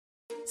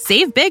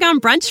Save big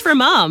on brunch for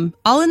mom,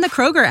 all in the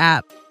Kroger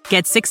app.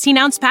 Get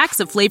 16-ounce packs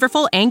of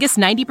flavorful Angus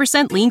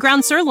 90% lean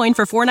ground sirloin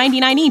for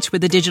 $4.99 each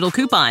with a digital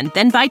coupon.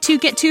 Then buy 2,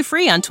 get 2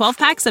 free on 12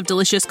 packs of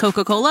delicious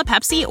Coca-Cola,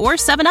 Pepsi, or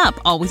 7-Up,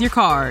 all with your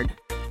card.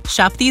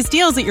 Shop these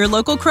deals at your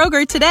local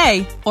Kroger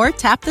today, or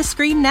tap the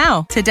screen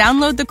now to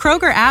download the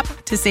Kroger app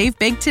to save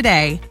big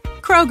today.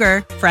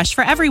 Kroger, fresh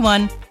for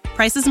everyone.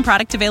 Prices and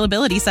product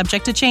availability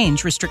subject to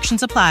change.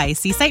 Restrictions apply.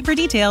 See site for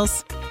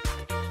details.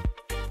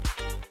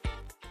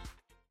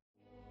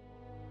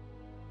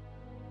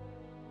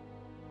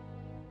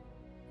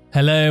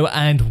 Hello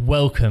and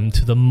welcome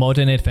to the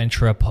Modern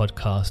Adventurer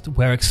podcast,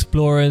 where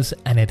explorers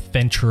and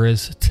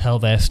adventurers tell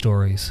their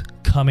stories.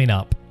 Coming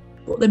up.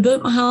 They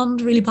burnt my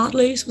hand really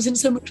badly, so I was in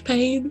so much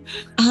pain,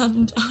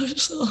 and I was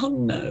just like, oh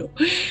no.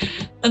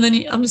 And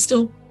then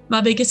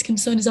my biggest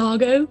concern is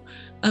Argo,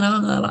 and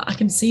I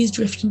can see he's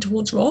drifting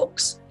towards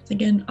rocks,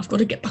 thinking I've got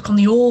to get back on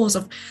the oars.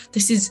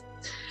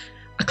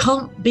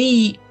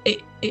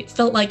 It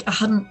felt like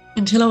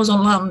until I was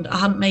on land, I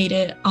hadn't made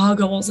it.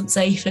 Argo wasn't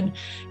safe, and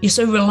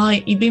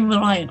you've been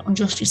reliant on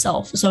just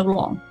yourself for so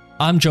long.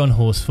 I'm John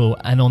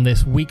Horsfall, and on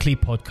this weekly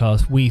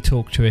podcast, we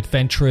talk to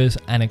adventurers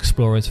and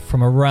explorers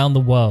from around the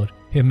world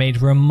who have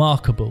made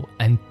remarkable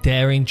and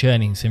daring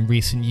journeys in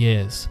recent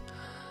years.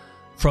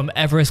 From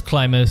Everest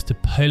climbers to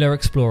polar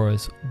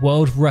explorers,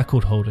 world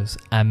record holders,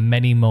 and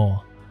many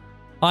more.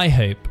 I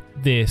hope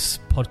this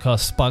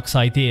podcast sparks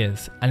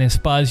ideas and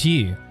inspires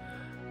you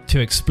to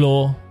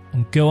explore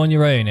and go on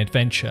your own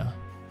adventure.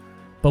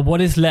 But what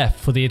is left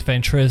for the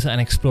adventurers and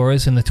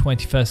explorers in the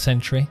 21st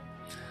century?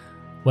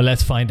 Well,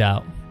 let's find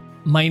out.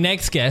 My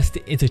next guest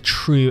is a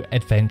true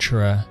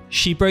adventurer.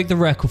 She broke the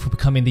record for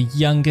becoming the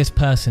youngest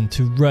person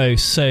to row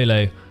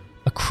solo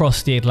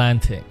across the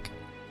Atlantic,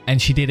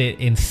 and she did it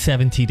in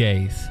 70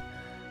 days.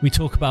 We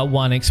talk about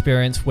one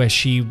experience where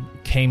she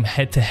came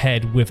head to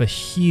head with a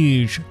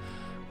huge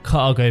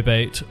cargo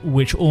boat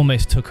which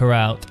almost took her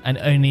out, and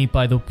only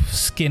by the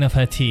skin of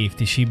her teeth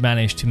did she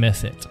manage to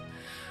miss it.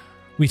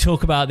 We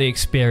talk about the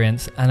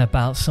experience and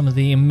about some of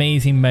the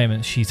amazing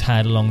moments she's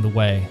had along the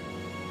way.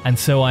 And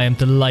so I am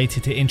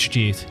delighted to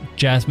introduce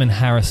Jasmine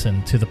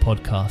Harrison to the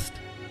podcast.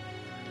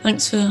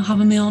 Thanks for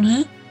having me on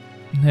here.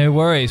 No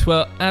worries.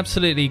 Well,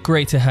 absolutely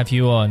great to have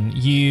you on.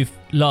 You've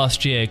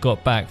last year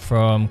got back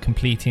from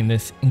completing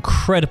this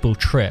incredible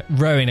trip,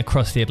 rowing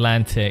across the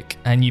Atlantic,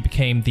 and you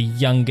became the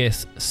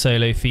youngest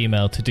solo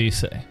female to do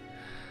so.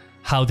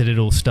 How did it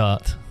all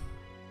start?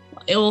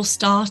 It all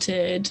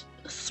started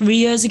 3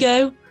 years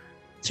ago,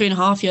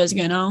 3.5 years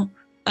ago now,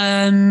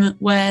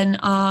 when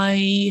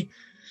I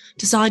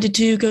decided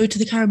to go to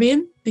the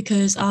Caribbean,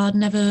 because I'd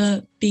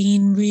never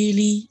been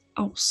really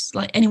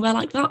anywhere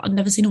like that. I'd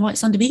never seen a white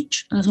sandy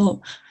beach, and I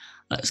thought,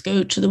 let's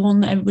go to the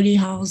one that everybody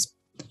has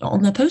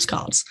on their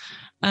postcards.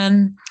 So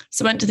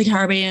I went to the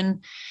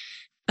Caribbean,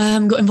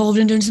 got involved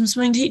in doing some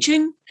swimming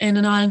teaching in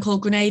an island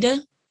called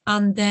Grenada,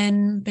 and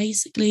then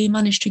basically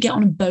managed to get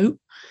on a boat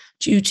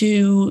due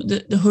to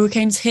the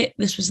hurricanes hit.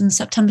 This was in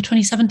September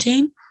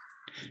 2017,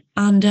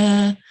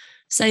 and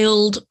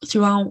sailed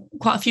throughout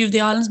quite a few of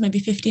the islands, maybe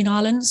 15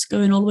 islands,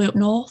 going all the way up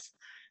north.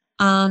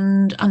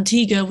 And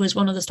Antigua was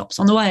one of the stops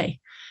on the way.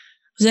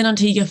 I was in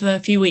Antigua for a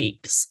few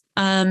weeks,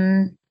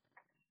 and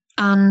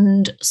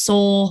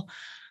saw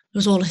there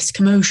was all this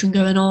commotion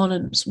going on,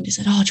 and somebody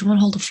said, oh, do you want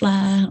to hold a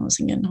flare? And I was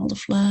thinking, hold a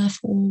flare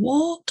for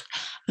what?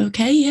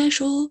 Okay, yeah,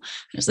 sure.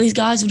 And so these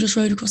guys have just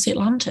rowed across the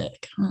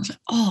Atlantic. And I was like,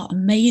 oh,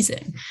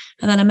 amazing.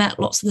 And then I met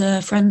lots of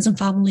the friends and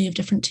family of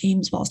different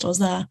teams whilst I was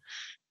there.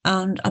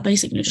 And I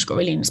basically just got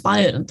really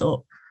inspired and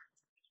thought,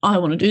 I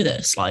want to do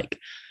this. Like,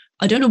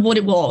 I don't know what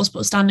it was,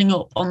 but standing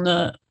up on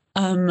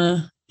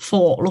the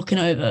fort, looking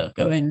over,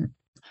 going,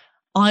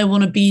 I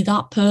want to be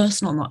that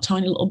person on that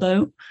tiny little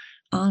boat.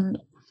 And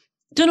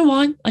don't know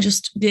why, I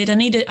just did. I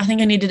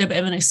think I needed a bit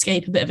of an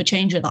escape, a bit of a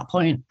change at that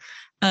point.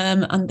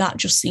 And that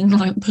just seemed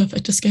like the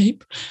perfect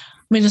escape.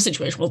 I mean, the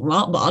situation wasn't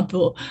that bad,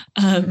 but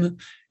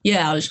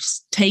I was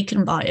just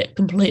taken by it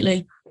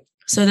completely.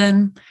 So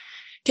then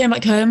came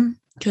back home,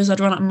 because I'd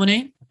run out of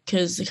money,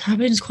 because the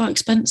Caribbean is quite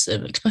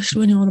expensive, especially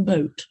when you're on a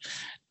boat.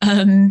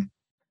 And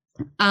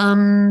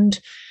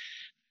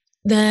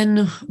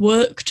then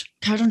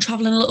carried on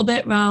traveling a little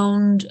bit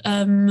around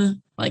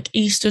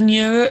Eastern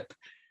Europe,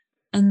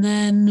 and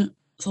then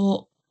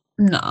thought,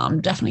 I'm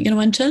definitely going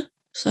to enter.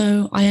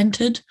 So I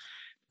entered,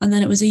 and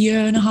then it was a 1.5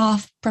 year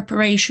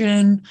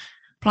preparation,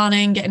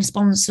 planning, getting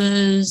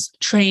sponsors,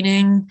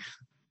 training,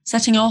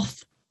 setting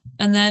off,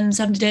 and then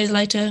 70 days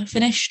later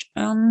finished,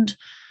 and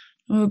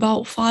we're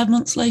about 5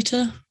 months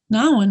later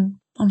now, and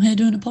I'm here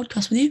doing a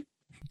podcast with you.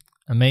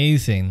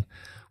 Amazing.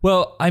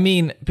 Well, I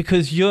mean,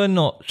 because you're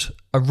not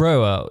a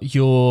rower,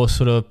 your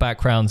sort of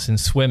background's in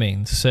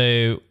swimming.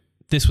 So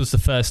this was the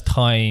first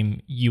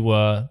time you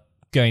were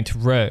going to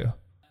row,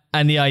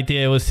 and the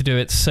idea was to do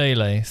it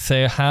solo.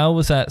 So how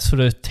was that sort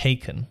of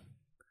taken?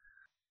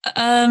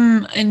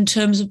 In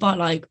terms of by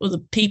like other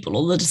people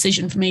or the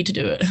decision for me to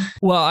do it?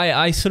 Well,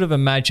 I sort of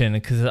imagine,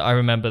 because I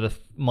remember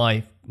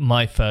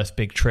my first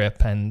big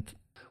trip, and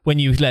when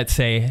you, let's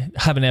say,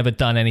 haven't ever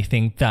done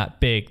anything that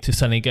big to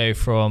suddenly go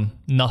from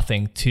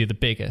nothing to the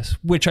biggest,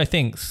 which I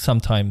think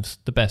sometimes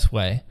the best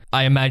way.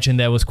 I imagine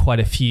there was quite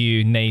a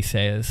few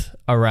naysayers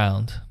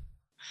around.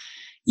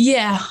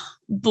 Yeah,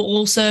 but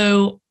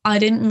also I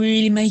didn't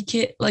really make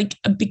it like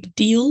a big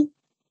deal.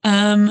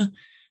 I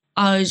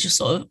was just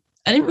sort of,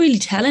 I didn't really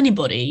tell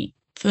anybody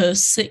for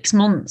 6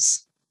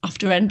 months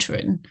after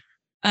entering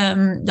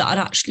that I'd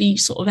actually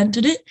sort of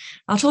entered it.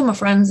 I told my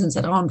friends and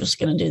said, oh, I'm just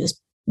going to do this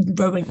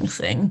rowing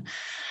thing.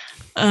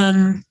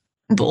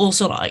 But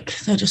also like,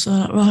 they're just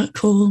like, right,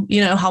 cool.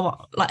 You know,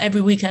 how like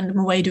every weekend I'm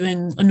away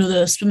doing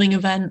another swimming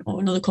event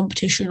or another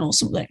competition or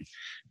something,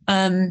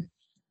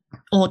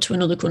 or to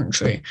another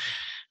country.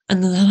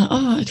 And then they're like,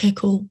 oh, okay,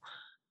 cool.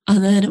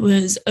 And then it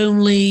was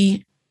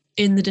only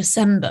in the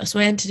December.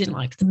 So I entered in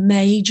like the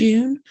May,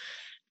 June.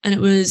 And it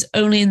was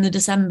only in the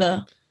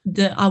December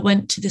that I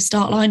went to the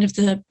start line of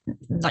the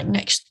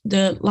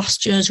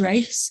last year's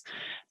race,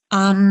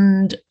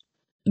 and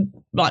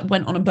like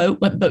went on a boat,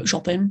 went boat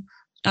shopping.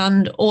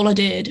 And all I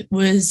did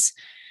was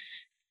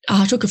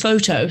I took a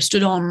photo,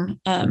 stood on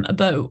a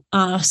boat,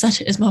 and I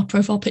set it as my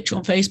profile picture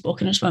on Facebook,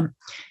 and I just went,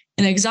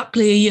 in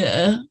exactly a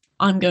year,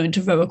 I'm going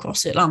to row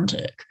across the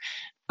Atlantic.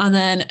 And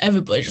then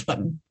everybody just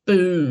went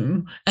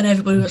boom. And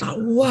everybody was like,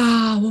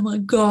 wow, oh my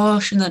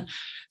gosh. And then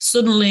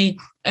suddenly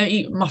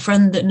my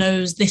friend that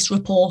knows this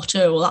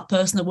reporter or that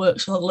person that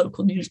works for the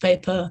local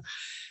newspaper,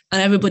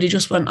 and everybody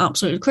just went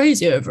absolutely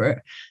crazy over it.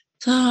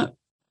 So,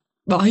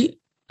 right,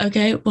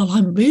 okay, well,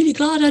 I'm really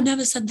glad I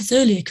never said this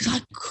earlier, because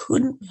I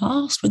couldn't be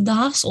asked with the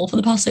hassle for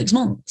the past 6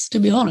 months, to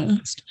be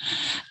honest.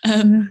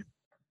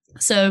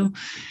 So,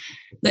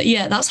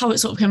 that's how it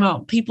sort of came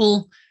out.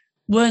 People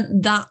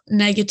weren't that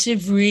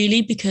negative,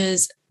 really,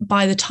 because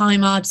by the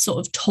time I'd sort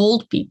of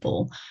told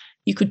people,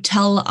 you could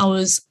tell I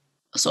was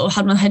sort of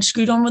had my head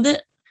screwed on with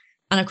it,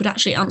 and I could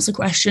actually answer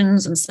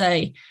questions and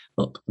say,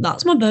 look,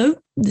 that's my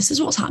boat. This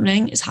is what's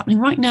happening. It's happening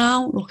right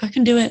now. Look, I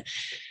can do it.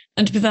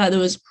 And to be fair,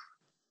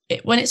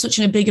 when it's such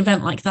a big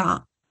event like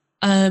that,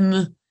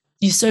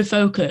 you're so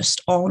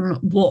focused on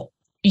what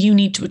you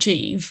need to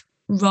achieve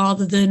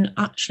rather than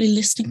actually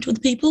listening to other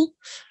people.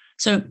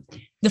 So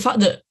the fact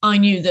that I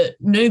knew that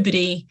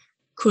nobody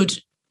could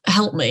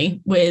help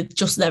me with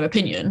just their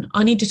opinion,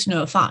 I needed to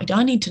know a fact.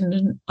 I needed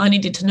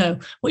to know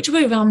which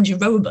way around you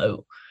row a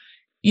boat.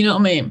 You know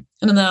what I mean?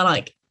 And then they're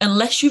like,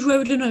 unless you've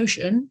rowed an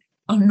ocean,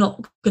 I'm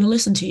not going to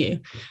listen to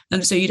you.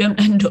 And so you don't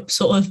end up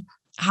sort of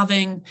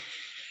having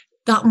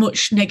that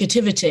much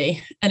negativity.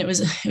 And it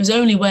was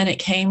only when it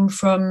came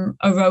from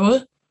a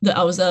rower that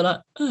I was there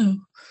like, oh,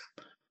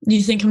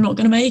 you think I'm not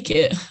going to make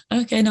it?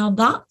 Okay, now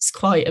that's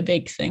quite a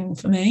big thing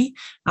for me,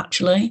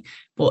 actually.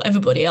 But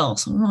everybody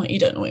else, I'm like, you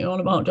don't know what you're on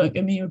about. Don't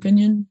give me your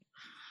opinion.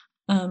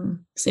 So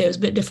it was a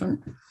bit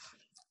different.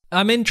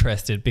 I'm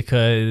interested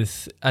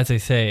because, as I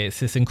say, it's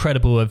this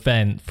incredible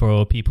event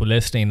for people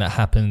listening that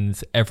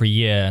happens every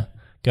year,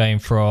 going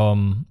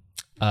from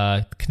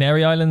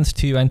Canary Islands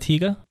to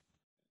Antigua.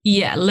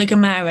 Yeah, La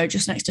Gomera,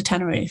 just next to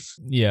Tenerife.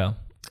 Yeah.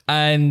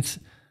 And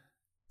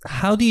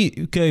how do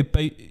you go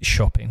boat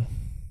shopping?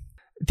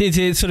 Did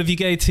it sort of, you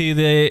go to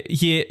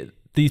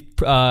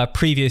the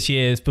previous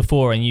years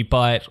before and you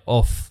buy it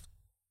off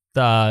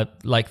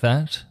like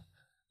that?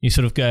 You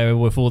sort of go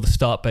with all the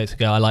start boats and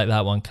go, I like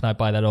that one. Can I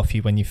buy that off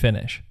you when you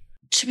finish?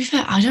 To be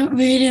fair, I don't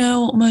really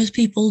know what most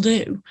people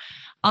do.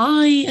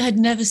 I had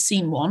never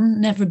seen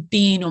one, never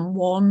been on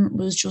one,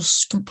 was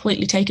just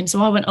completely taken.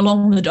 So I went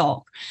along the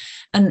dock,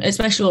 and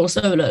especially all the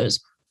solos,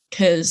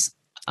 because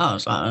I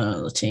was like,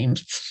 oh, the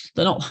teams,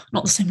 they're not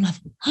the same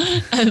level.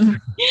 I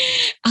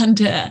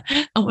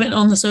went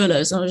on the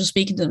solos and I was just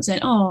speaking to them saying,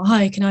 oh,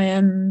 hi, can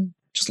I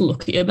just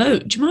look at your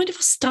boat? Do you mind if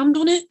I stand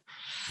on it?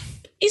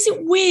 Is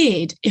it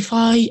weird if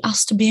I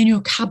ask to be in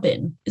your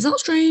cabin? Is that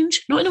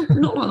strange? Not like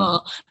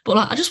that. But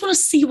like, I just want to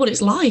see what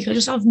it's like. I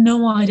just have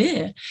no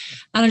idea.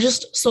 And I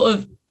just sort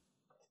of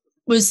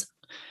was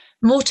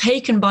more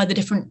taken by the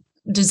different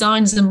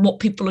designs and what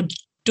people had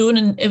done.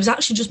 And it was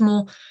actually just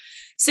more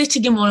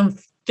sitting in one and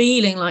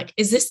feeling like,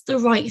 is this the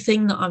right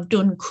thing that I've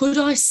done? Could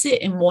I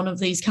sit in one of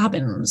these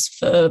cabins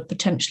for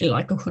potentially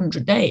like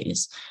 100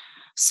 days?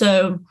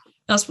 So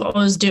that's what I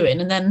was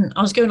doing. And then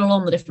I was going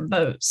along the different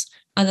boats.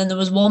 And then there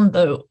was one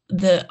boat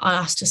that I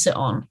asked to sit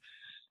on,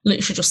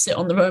 literally just sit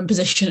on the rowing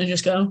position and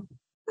just go,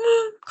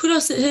 could I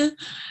sit here?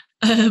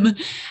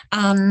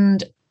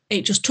 And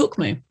it just took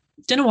me.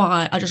 Don't know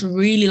why. I just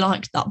really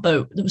liked that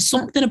boat. There was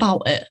something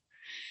about it.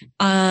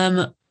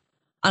 And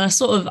I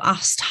sort of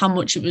asked how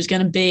much it was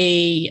going to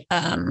be,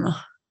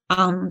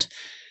 and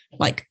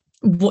like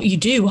what you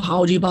do,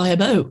 how do you buy a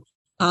boat?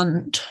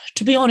 And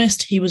to be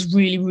honest, he was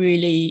really,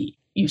 really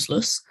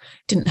useless.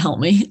 Didn't help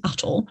me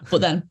at all.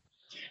 But then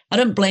I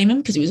don't blame him,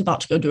 because he was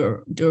about to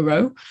go do a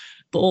row,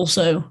 but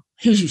also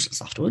he was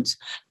useless afterwards.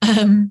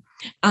 And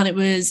it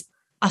was,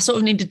 I sort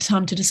of needed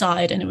time to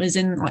decide. And it was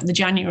in like the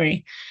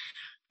January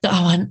that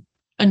I went,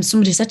 and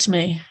somebody said to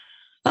me,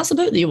 that's the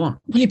boat that you want.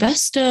 Well, you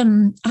best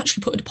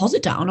actually put a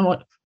deposit down. I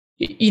went,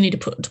 you need to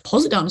put a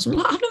deposit down. So I'm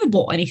like, I've never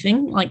bought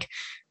anything. Like,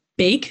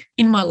 big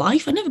in my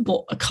life. I never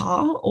bought a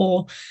car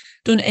or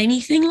done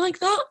anything like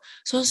that.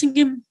 So I was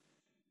thinking,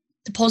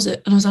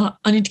 deposit. And I was like,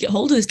 I need to get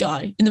hold of this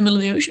guy in the middle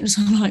of the ocean.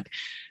 So I'm like,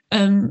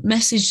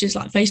 messaged his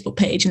like Facebook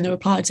page, and they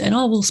replied saying,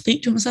 oh, we'll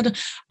speak to him. I said,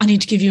 I need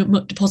to give you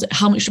a deposit.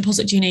 How much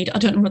deposit do you need? I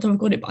don't know whether I've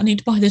got it, but I need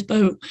to buy this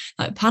boat.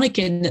 Like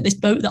panicking that this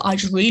boat that I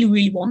just really,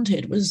 really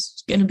wanted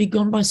was going to be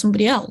gone by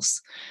somebody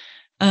else.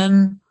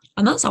 And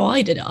that's how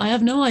I did it. I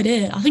have no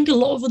idea. I think a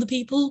lot of other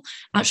people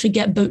actually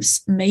get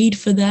boats made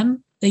for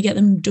them. They get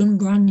them done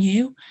brand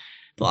new.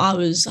 But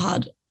I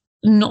had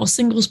not a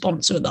single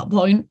sponsor at that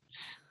point.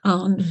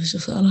 And it was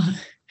just like,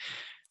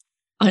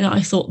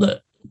 I thought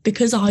that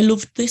because I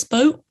loved this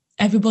boat,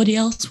 everybody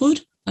else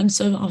would. And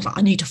so I was like,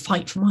 I need to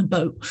fight for my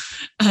boat.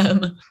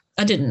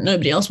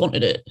 Nobody else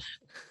wanted it.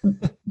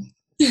 But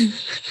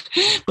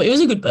it was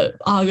a good boat.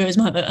 Argo is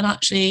my boat. And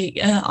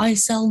actually, I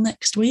sell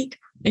next week,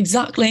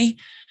 exactly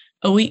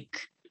a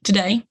week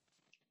today,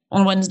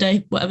 on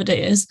Wednesday, whatever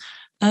day it is.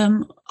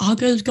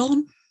 Argo's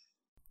gone.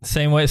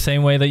 Same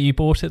way that you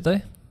bought it,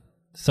 though?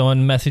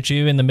 Someone messaged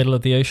you in the middle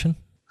of the ocean?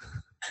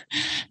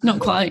 Not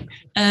quite.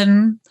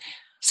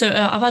 So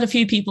I've had a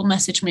few people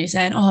message me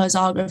saying, oh, is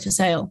Argo for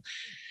sale?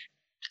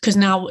 Because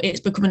now it's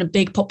becoming a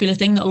big popular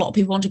thing that a lot of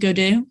people want to go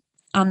do.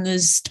 And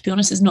to be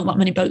honest, there's not that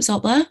many boats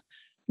out there,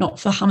 not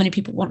for how many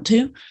people want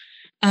to.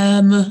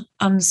 And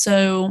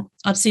so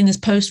I'd seen this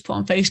post put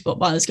on Facebook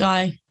by this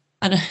guy.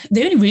 And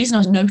the only reason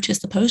I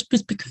noticed the post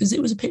was because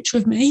it was a picture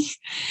of me.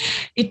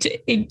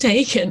 It'd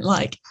taken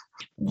like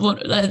one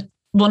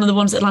of the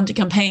ones at Atlantic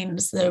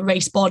Campaigns, the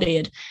race body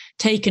had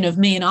taken of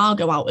me and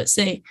Argo out at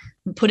sea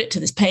and put it to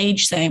this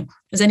page saying,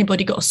 has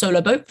anybody got a solo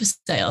boat for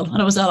sale?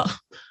 And I was like,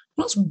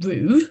 that's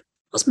rude.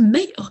 That's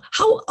me.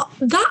 How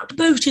that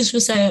boat is for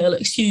sale?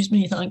 Excuse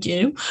me, thank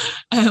you.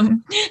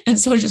 And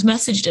so I just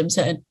messaged him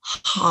saying,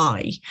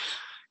 hi,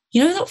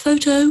 you know that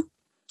photo?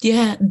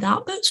 Yeah,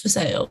 that boat's for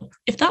sale.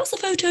 If that's the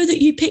photo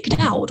that you picked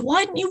out,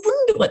 why didn't you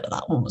wonder whether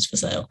that one was for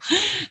sale?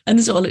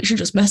 And so I literally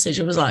just messaged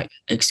and was like,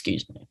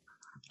 excuse me.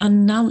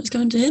 And now it's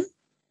going to him.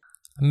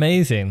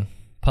 Amazing.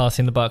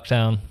 Passing the buck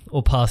down,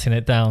 or passing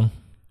it down.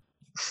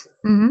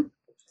 Mm-hmm.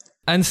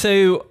 And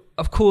so,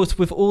 of course,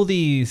 with all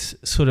these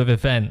sort of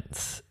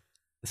events,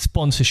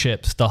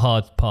 sponsorship's the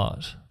hard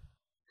part.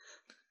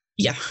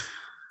 Yeah.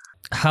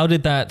 How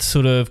did that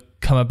sort of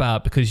come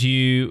about? Because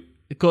you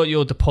got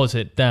your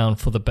deposit down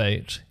for the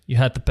boat. You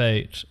had the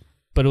boat,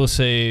 but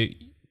also,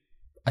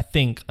 I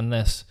think,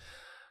 unless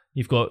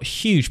you've got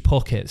huge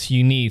pockets,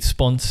 you need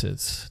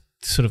sponsors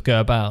to sort of go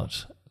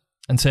about.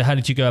 And so how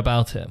did you go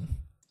about it?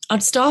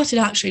 I'd started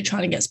actually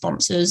trying to get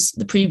sponsors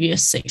the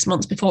previous 6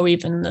 months before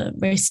even the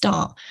race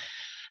start.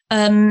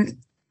 And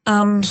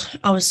I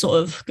was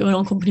sort of going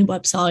on company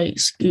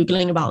websites,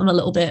 Googling about them a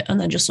little bit, and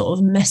then just sort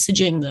of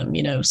messaging them,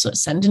 sort of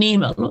send an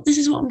email. Look, this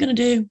is what I'm going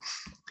to do.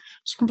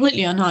 It's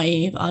completely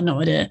naive. I had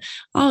no idea.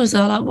 I was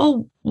like,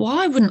 well,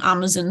 why wouldn't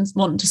Amazon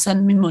want to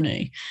send me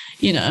money?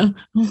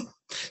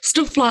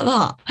 Stuff like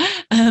that.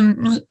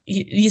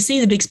 You see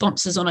the big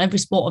sponsors on every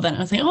sport event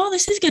and I think, oh,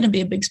 this is going to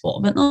be a big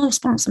sport event. They'll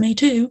sponsor me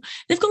too.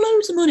 They've got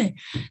loads of money.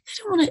 They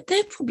don't want it.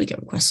 They probably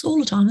get requests all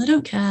the time. They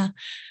don't care.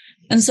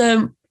 And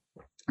so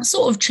I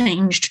sort of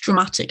changed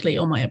dramatically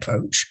on my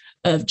approach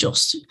of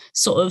just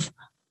sort of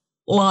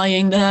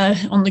lying there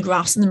on the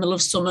grass in the middle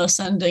of summer,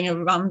 sending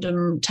a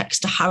random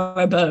text to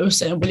Haribo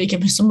saying, will you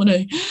give me some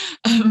money?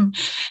 And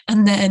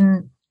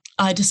then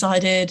I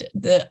decided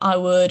that I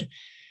would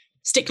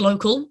stick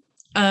local.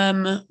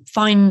 Because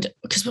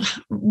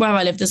where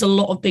I live, there's a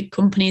lot of big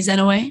companies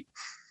anyway.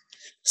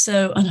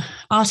 So in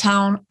our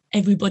town,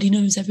 everybody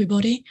knows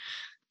everybody.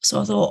 So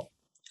I thought,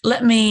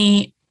 let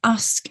me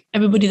ask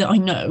everybody that I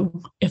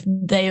know if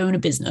they own a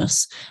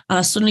business. And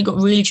I suddenly got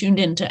really tuned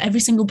into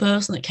every single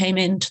person that came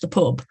into the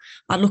pub.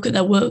 I'd look at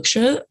their work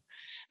shirt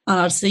and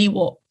I'd see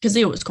because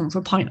they always come for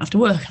a pint after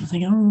work. And I'm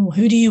thinking, oh,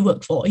 who do you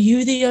work for? Are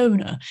you the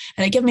owner?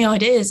 And it gave me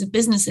ideas of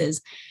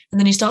businesses. And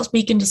then you start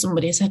speaking to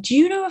somebody. I said, do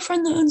you know a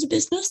friend that owns a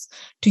business?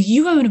 Do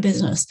you own a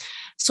business?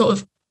 Sort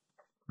of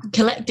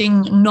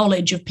collecting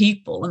knowledge of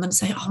people and then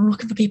say, oh, I'm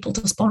looking for people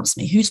to sponsor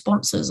me. Who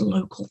sponsors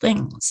local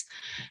things?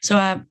 So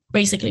I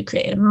basically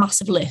created a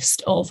massive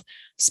list of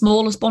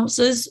smaller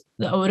sponsors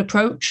that I would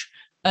approach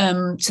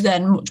to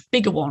then much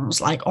bigger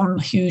ones, like on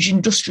huge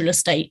industrial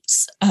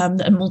estates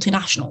that are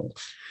multinational.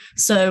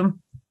 So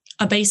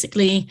I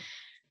basically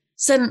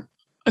sent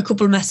a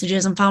couple of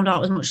messages and found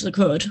out as much as I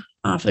could.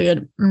 And I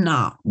figured,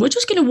 nah, we're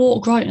just going to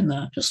walk right in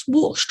there. Just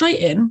walk straight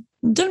in.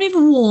 Don't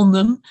even warn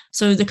them.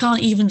 So they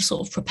can't even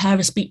sort of prepare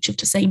a speech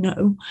to say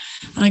no.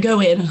 And I go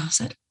in and I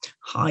said,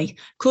 hi,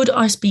 could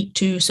I speak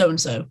to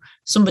so-and-so?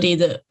 Somebody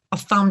that I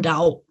found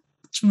out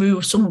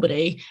through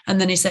somebody.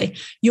 And then they say,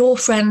 your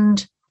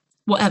friend,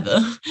 whatever,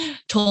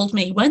 told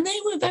me when they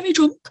were very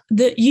drunk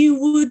that you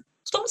would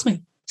sponsor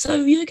me. So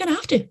you're going to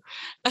have to.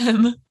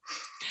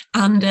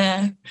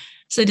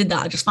 So I did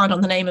that. I just found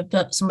out the name of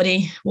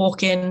somebody,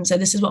 walk in and say,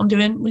 this is what I'm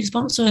doing. Will you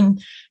sponsor? And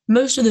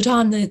most of the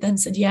time they then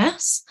said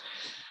yes.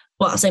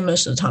 Well, I say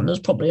most of the time, there was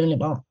probably only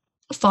about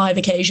 5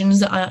 occasions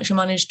that I actually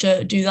managed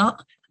to do that.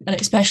 And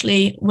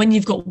especially when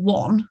you've got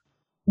one,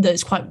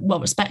 that's quite well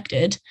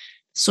respected,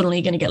 suddenly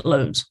you're going to get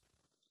loads.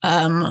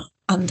 And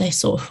they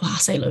sort of, I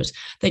say loads,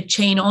 they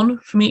chain on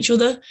from each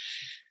other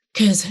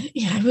because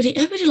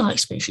everybody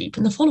likes to be sheep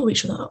and they follow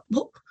each other.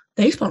 Well,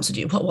 they sponsored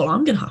you, but well,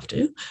 I'm going to have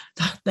to.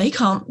 They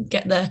can't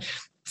get their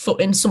foot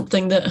in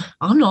something that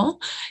I'm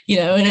not,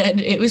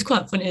 and it was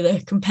quite funny,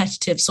 the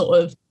competitive sort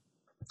of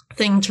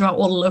thing throughout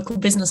all the local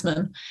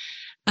businessmen.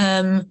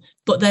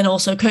 But then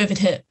also COVID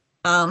hit,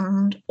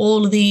 and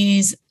all of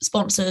these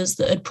sponsors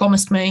that had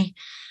promised me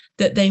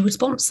that they would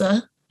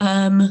sponsor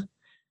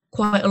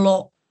quite a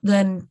lot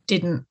then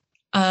didn't,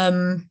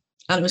 and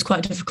it was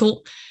quite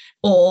difficult,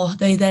 or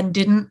they then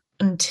didn't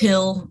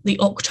until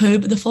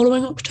the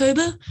following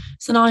October.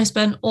 So now I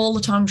spent all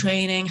the time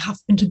training,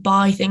 having to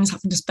buy things,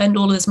 having to spend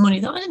all of this money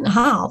that I didn't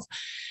have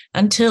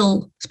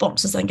until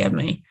sponsors then gave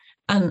me.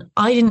 And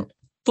I didn't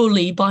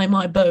fully buy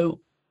my boat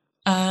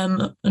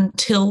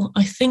until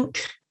I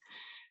think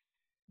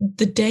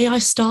the day I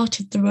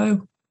started the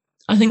row.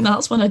 I think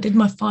that's when I did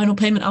my final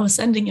payment. I was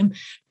sending him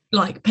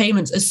like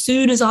payments as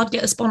soon as I'd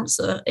get a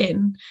sponsor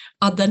in,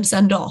 I'd then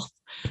send off.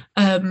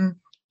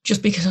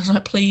 Just because I was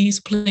like, please,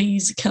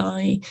 can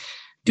I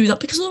do that?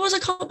 Because otherwise I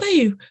can't pay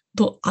you.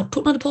 But I'd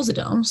put my deposit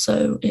down,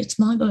 so it's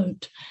my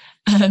boat.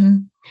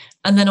 And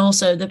then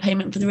also the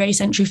payment for the race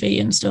entry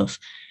fee and stuff.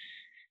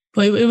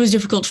 But it was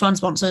difficult to find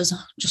sponsors.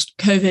 Just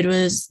COVID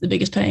was the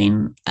biggest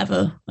pain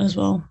ever as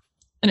well.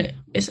 And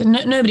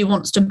nobody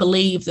wants to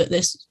believe that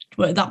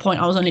at that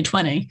point I was only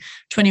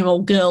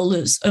 20-year-old girl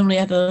that's only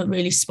ever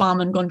really spam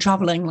and gone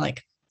traveling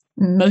like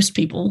most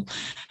people.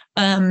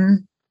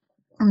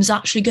 I was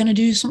actually going to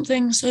do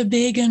something so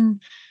big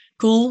and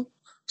cool.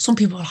 Some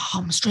people are like,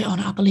 I'm straight on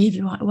it, I believe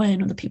you right away.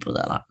 And other people,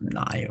 they're like,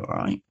 nah, you're all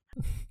right.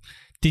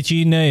 Did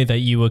you know that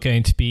you were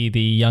going to be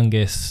the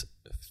youngest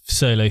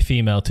solo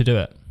female to do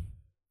it?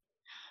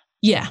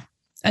 Yeah,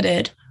 I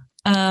did.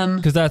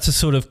 Because that's a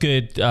sort of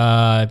good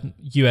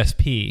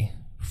USP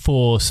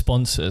for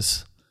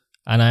sponsors.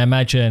 And I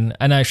imagine,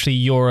 and actually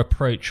your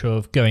approach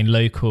of going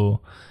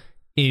local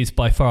is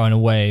by far and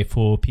away,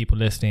 for people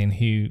listening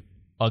who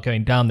are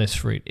going down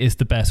this route, is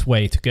the best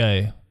way to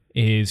go,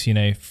 is,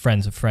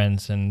 friends of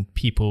friends and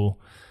people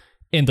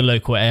in the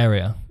local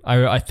area.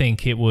 I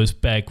think it was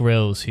Bear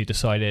Grylls who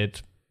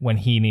decided when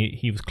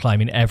he was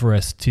climbing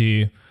Everest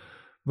to,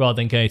 rather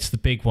than go to the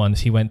big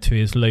ones, he went to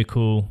his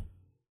local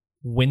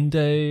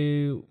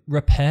window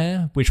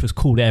repair, which was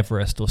called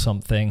Everest or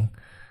something,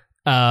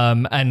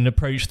 and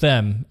approached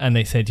them, and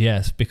they said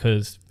yes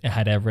because it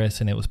had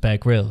Everest and it was Bear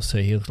Grylls. So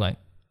he was like,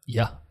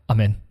 yeah, I'm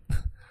in.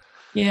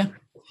 Yeah.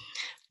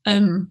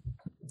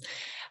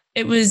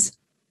 It was,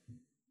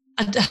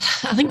 I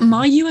think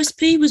my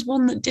USP was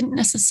one that didn't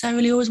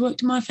necessarily always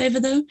work in my favour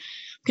though. I'm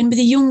going to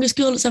be the youngest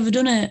girl that's ever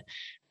done it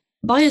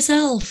by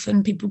herself,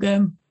 and people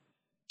go,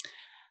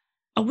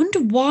 I wonder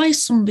why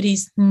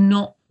somebody's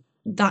not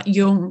that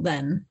young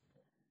then.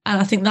 And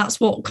I think that's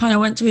what kind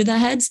of went through their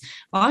heads.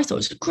 I thought it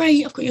was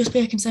great, I've got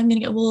USP, I can say I'm going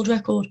to get a world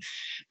record.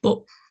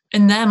 But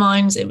in their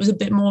minds, it was a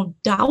bit more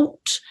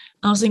doubt.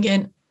 I was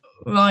thinking,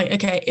 right,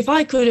 okay, if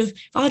I'd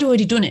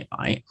already done it,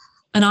 right,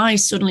 and I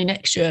suddenly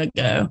next year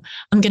go,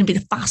 I'm going to be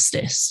the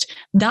fastest,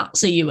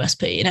 that's a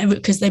USP,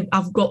 because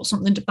I've got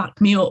something to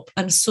back me up,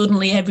 and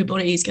suddenly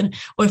everybody's going to,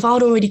 or if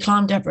I'd already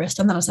climbed Everest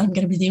and then I said I'm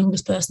going to be the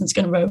youngest person that's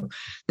going to row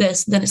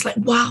this, then it's like,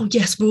 wow,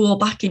 yes, we're all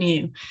backing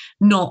you.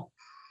 Not,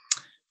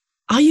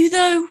 are you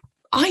though?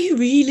 Are you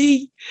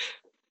really?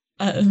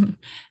 And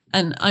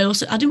I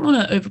didn't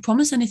want to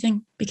overpromise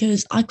anything,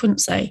 because I couldn't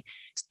say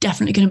it's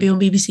definitely going to be on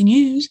BBC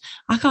News.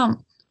 I can't.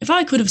 If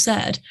I could have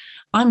said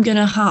I'm going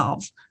to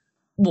have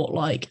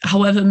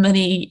however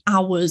many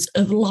hours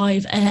of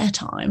live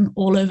airtime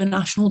all over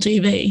national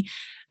TV,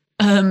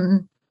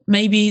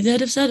 maybe they'd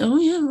have said, oh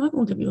yeah, right,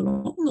 we'll give you a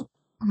lot of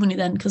money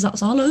then, because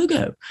that's our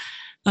logo.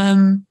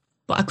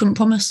 But I couldn't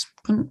promise.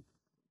 Couldn't.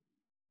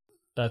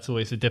 That's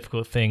always a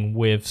difficult thing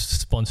with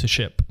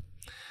sponsorship.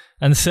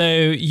 And so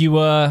you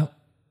were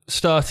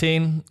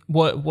starting,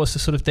 what's the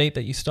sort of date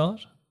that you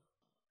start?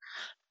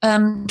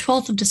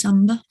 12th of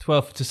December.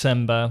 12th of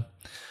December.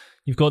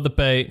 You've got the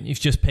boat. You've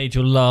just paid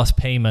your last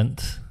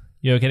payment.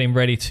 You're getting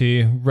ready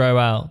to row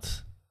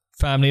out.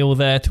 Family all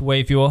there to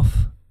wave you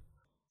off?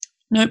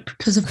 Nope,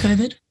 because of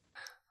COVID.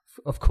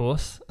 Of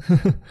course.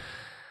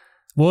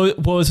 What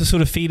was the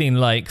sort of feeling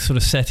like, sort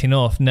of setting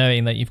off,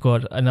 knowing that you've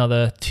got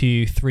another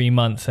 2-3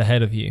 months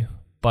ahead of you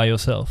by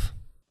yourself?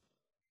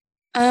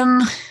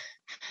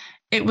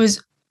 It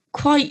was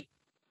quite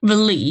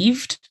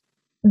relieved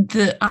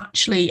that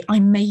actually I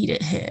made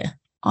it here.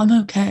 I'm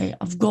okay.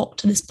 I've got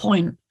to this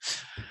point.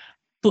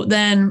 But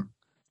then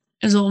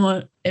it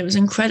was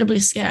incredibly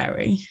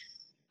scary.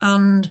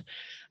 And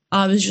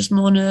I was just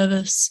more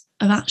nervous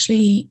of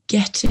actually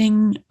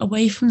getting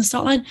away from the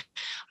start line.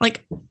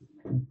 Like,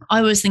 I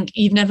always think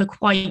you've never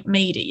quite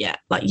made it yet.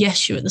 Like,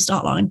 yes, you're at the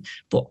start line,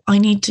 but I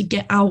need to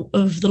get out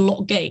of the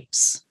lock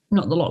gates.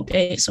 Not the lock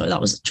gates, sorry,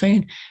 that was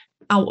training.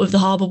 Out of the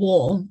harbour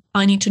wall.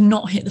 I need to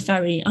not hit the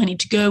ferry. I need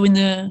to go in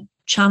the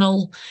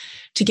channel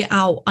to get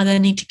out. I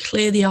then need to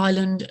clear the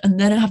island, and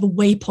then I have a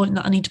waypoint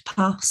that I need to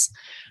pass.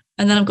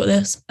 and then I've got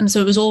this. And so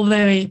it was all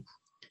very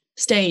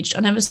staged. I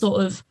never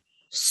sort of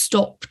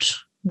stopped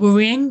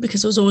worrying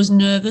because I was always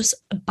nervous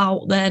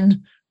about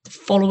then the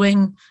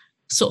following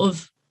sort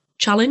of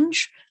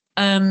challenge.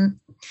 But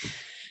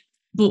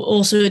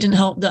also it didn't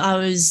help that I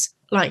was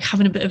like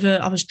having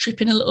I was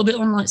tripping a little bit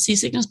on like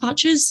seasickness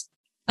patches.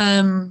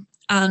 And,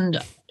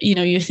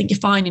 you think you're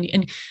fine.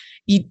 And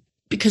you,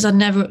 because I'd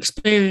never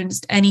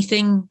experienced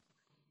anything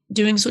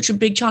doing such a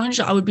big challenge,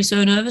 I would be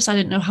so nervous. I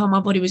didn't know how my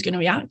body was going to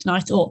react. And I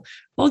thought,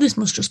 oh, this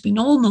must just be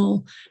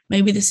normal.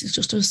 Maybe this is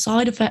just a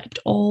side effect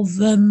of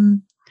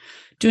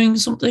doing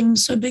something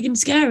so big and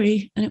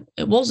scary. And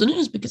it wasn't. It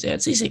was because I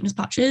had seasickness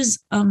patches.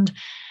 And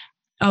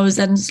I was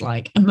then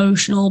like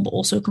emotional, but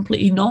also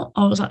completely not.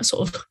 I was like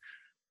sort of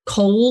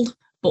cold,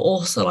 but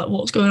also like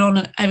what's going on,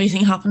 and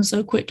everything happened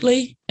so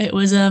quickly. It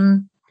was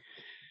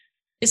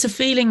it's a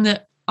feeling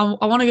that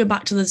I want to go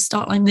back to the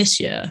start line this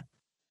year,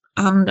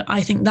 and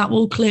I think that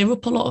will clear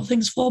up a lot of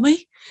things for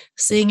me,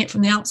 seeing it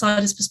from the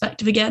outsider's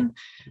perspective again,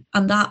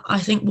 and that I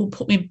think will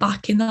put me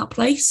back in that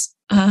place.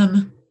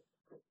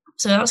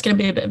 So that's going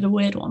to be a bit of a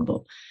weird one,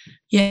 but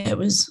yeah, it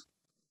was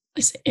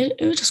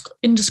just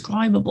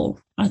indescribable,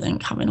 I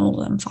think, having all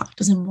of them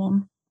factors in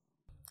one.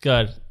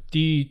 God, do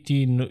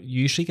you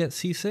usually get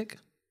seasick?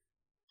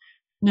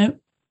 No,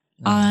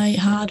 I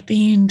had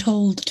been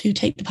told to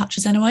take the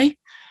patches anyway,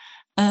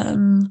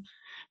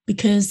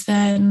 because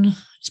then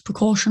it's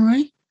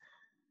precautionary.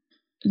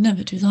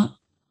 Never do that.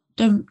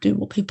 Don't do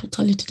what people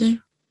tell you to do,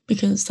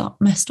 because that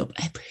messed up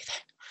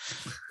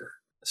everything.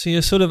 So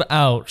you're sort of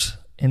out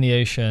in the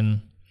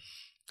ocean.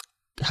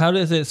 How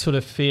does it sort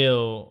of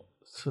feel,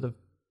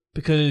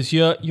 because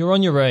you're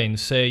on your own,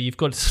 so you've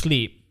got to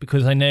sleep,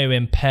 because I know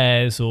in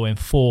pairs or in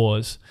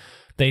fours,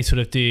 they sort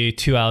of do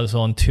 2 hours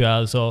on, 2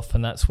 hours off,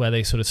 and that's where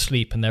they sort of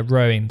sleep and they're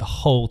rowing the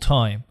whole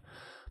time.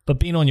 But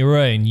being on your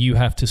own, you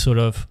have to sort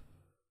of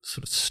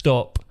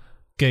stop,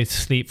 go to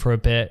sleep for a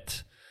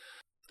bit.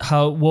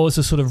 What was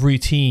the sort of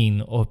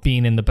routine of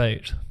being in the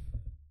boat?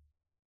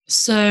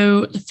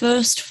 So the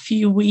first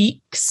few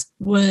weeks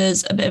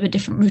was a bit of a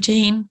different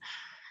routine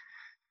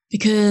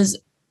because,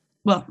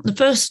 well, the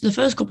first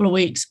couple of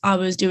weeks I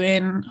was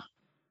doing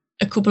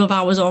a couple of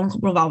hours on, a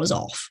couple of hours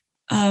off,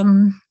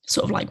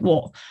 sort of like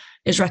what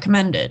is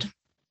recommended.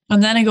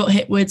 And then I got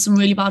hit with some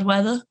really bad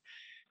weather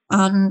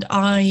and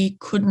I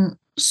couldn't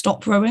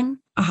stop rowing.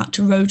 I had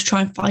to row to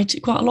try and fight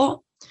it quite a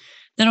lot.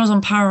 Then I was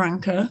on power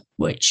anchor,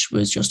 which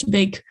was just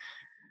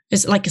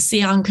it's like a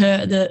sea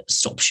anchor that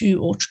stops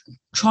you or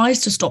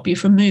tries to stop you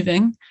from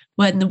moving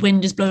when the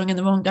wind is blowing in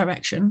the wrong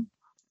direction.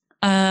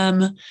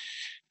 And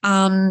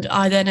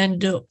I then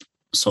ended up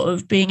sort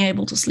of being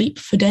able to sleep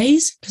for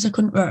days because I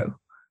couldn't row.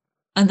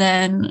 And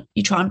then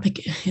you try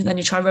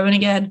rowing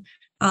again,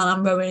 and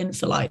I'm rowing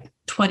for like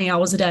 20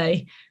 hours a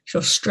day,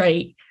 just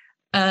straight.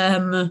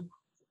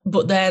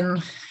 But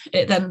then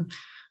it then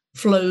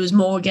flows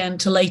more again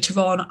to later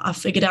on. I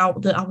figured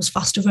out that I was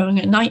faster rowing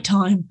at night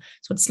time,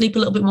 so I'd sleep a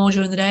little bit more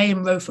during the day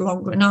and row for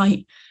longer at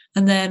night.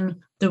 And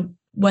then the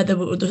weather,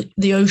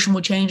 the ocean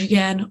would change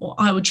again, or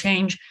I would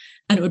change,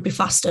 and it would be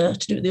faster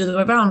to do it the other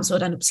way around. So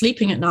I'd end up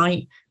sleeping at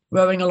night,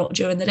 rowing a lot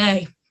during the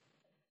day.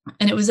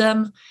 And it was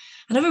I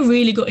never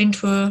really got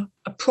into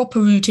a proper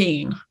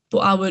routine,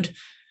 but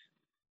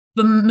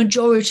the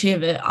majority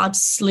of it I'd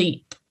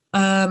sleep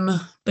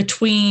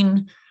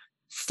between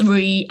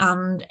 3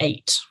 and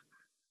 8,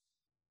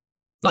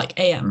 like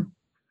AM.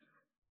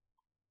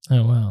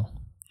 Oh wow,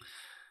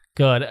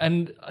 God!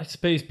 And I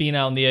suppose being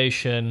out in the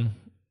ocean,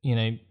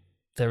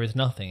 there is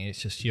nothing. It's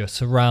just you're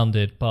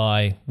surrounded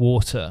by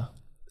water.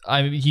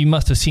 You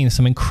must have seen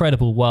some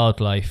incredible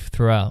wildlife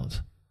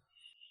throughout.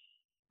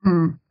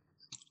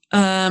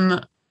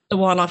 The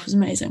wildlife was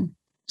amazing.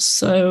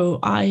 So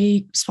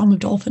I swam with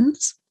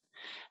dolphins.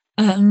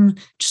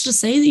 Just to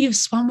say that you've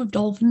swam with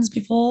dolphins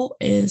before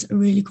is a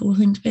really cool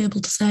thing to be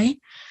able to say.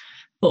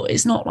 But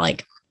it's not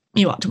like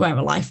you had to wear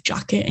a life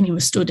jacket and you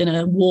were stood in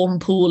a warm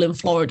pool in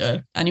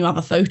Florida and you have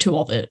a photo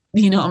of it.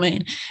 You know what I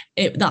mean?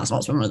 That's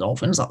not swimming with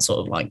dolphins. That's sort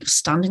of like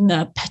standing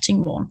there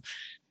petting one.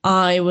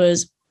 I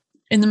was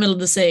in the middle of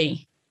the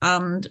sea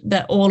and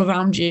they're all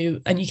around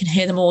you and you can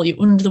hear them all.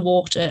 You're under the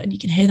water and you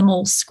can hear them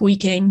all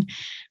squeaking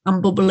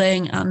and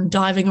bubbling and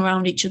diving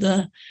around each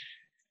other.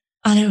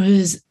 And it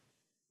was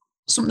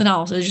something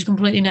else. It was just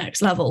completely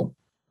next level.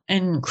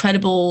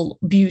 Incredible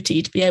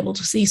beauty to be able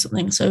to see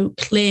something so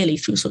clearly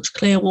through such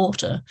clear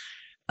water.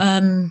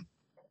 And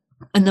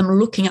them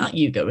looking at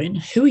you going,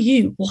 who are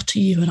you? What are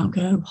you? And I'm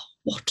going,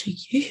 what are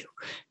you?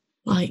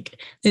 Like,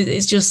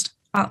 it's just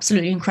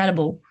absolutely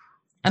incredible.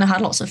 And I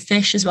had lots of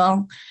fish as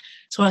well.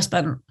 So I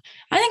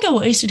think I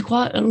wasted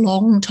quite a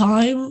long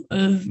time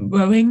of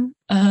rowing,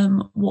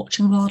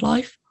 watching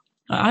wildlife.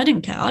 I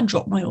didn't care. I'd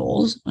drop my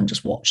oars and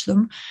just watch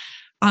them.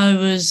 I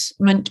was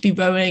meant to be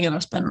rowing and I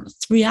spent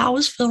 3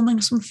 hours filming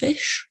some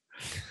fish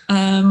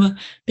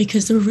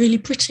because they were really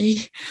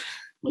pretty,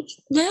 which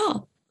they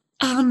are.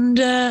 And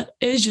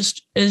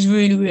it was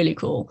really, really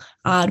cool.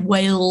 I had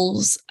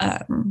whales. I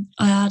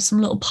had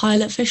some little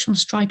pilot fish, some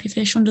stripy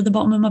fish under the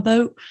bottom of my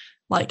boat.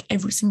 Like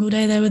every single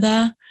day they were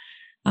there.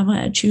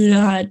 I had tuna,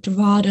 I had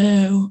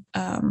dorado,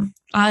 I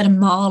had a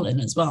marlin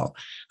as well.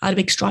 I had a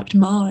big striped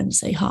marlin to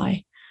say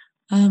hi.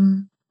 I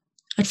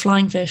had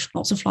flying fish,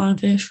 lots of flying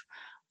fish.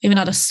 Even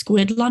had a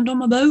squid land on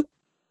my boat.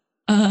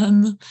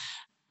 And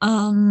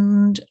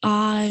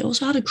I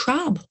also had a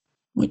crab,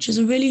 which is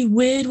a really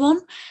weird one.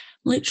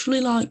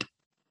 Literally like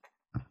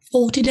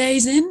 40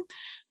 days in,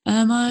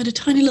 I had a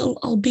tiny little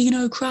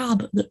albino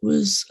crab that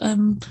was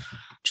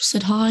just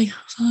said hi. I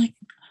was like,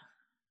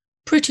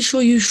 pretty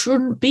sure you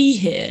shouldn't be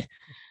here.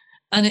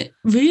 And it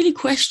really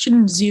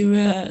questions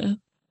your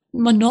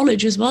my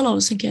knowledge as well. I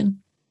was thinking,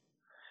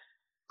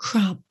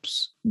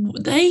 crabs,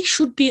 they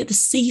should be at the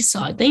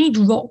seaside. They need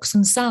rocks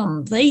and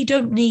sand. They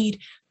don't need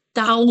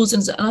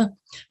thousands. And I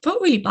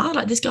felt really bad.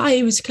 Like this guy,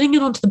 he was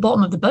clinging onto the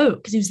bottom of the boat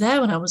because he was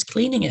there when I was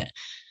cleaning it.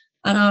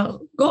 And I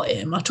got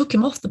him. I took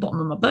him off the bottom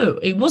of my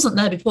boat. He wasn't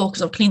there before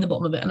because I've cleaned the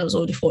bottom of it and it was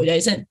already 40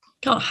 days in.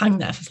 Can't hang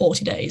there for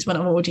 40 days when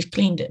I've already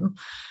cleaned him.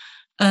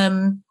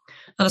 And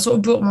I sort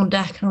of brought him on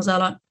deck and I was there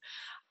like,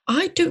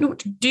 I don't know what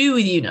to do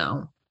with you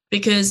now,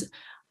 because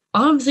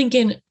I'm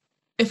thinking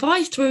if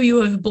I throw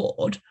you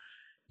overboard,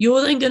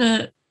 you're then going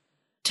to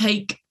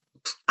take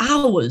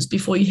hours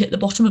before you hit the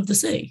bottom of the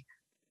sea.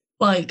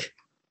 Like,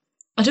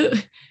 what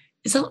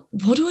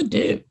do I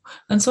do?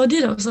 And so I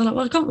did. I was like,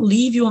 well, I can't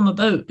leave you on the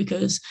boat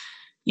because,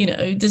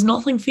 there's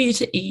nothing for you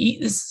to eat.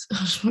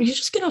 You're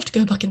just going to have to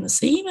go back in the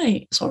sea,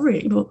 mate.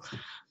 Sorry, but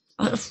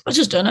I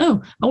just don't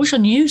know. I wish I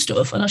knew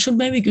stuff and I should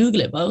maybe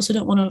Google it, but I also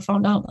don't want to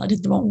find out that I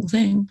did the wrong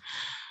thing.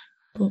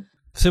 But,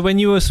 so when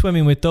you were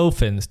swimming with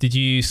dolphins, did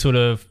you sort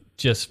of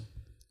just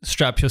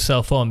strap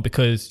yourself on?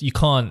 Because you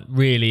can't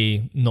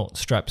really not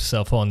strap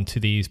yourself on to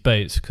these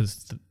boats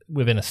because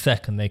within a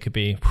second they could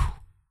be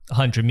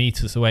 100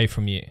 meters away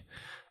from you.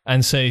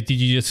 And so did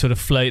you just sort of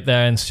float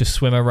there and just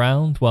swim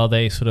around while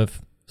they sort of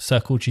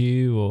circled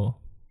you, or?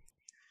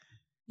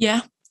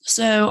 Yeah.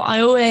 So I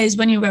always,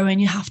 when you're rowing,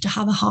 you have to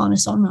have a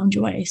harness on around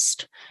your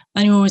waist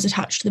and you're always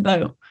attached to the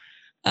boat.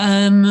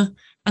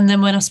 And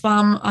then when I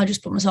swam, I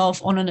just put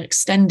myself on an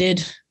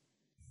extended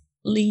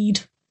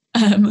lead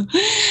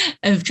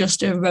of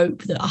just a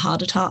rope that I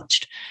had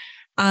attached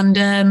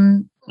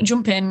and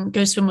jump in,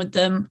 go swim with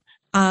them.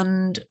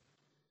 And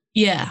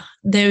yeah,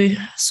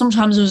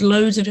 sometimes there was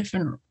loads of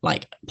different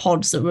like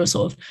pods that were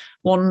sort of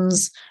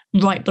one's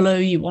right below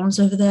you, one's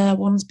over there,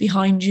 one's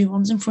behind you,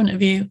 one's in front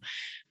of you.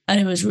 And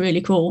it was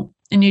really cool.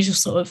 And you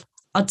just sort of,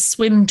 I'd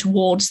swim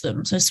towards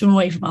them. So swim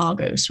away from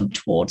Argo, swim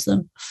towards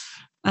them.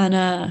 And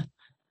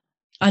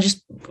I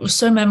just was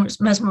so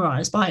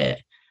mesmerised by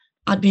it.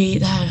 I'd be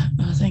there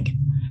and I think,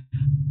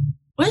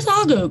 where's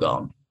Argo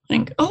gone? I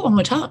think, oh, I'm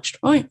attached,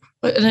 right?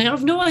 And I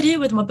have no idea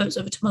whether my boat's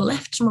over to my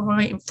left, to my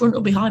right, in front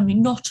or behind me.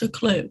 Not a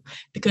clue,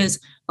 because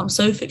I'm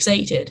so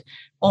fixated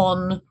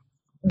on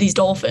these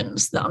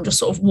dolphins that I'm just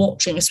sort of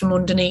watching a swim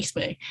underneath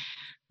me.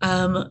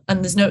 And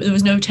there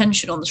was no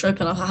tension on the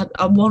rope, and I had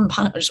one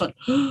panic. I just went,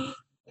 oh,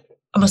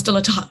 am I still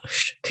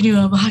attached? Can you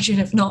imagine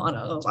if not? And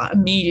I was like,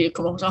 immediately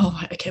come on. I was like, oh,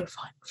 right, okay, we're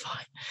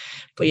fine.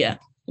 But yeah,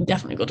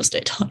 definitely got to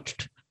stay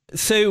touched.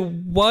 So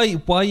why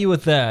you were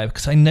there?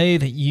 Because I know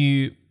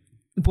that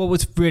what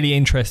was really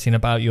interesting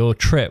about your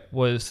trip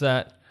was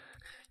that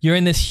you're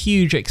in this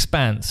huge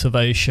expanse of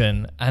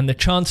ocean and the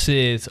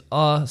chances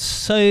are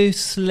so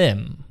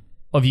slim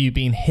of you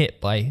being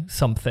hit by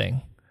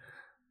something.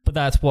 But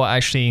that's what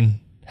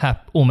actually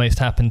almost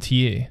happened to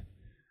you.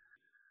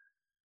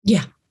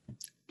 Yeah.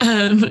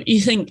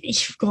 You think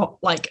you've got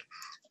like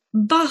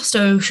vast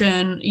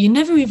ocean, you're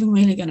never even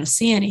really going to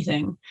see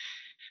anything.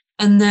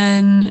 And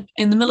then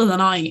in the middle of the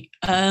night,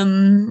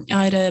 I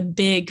had a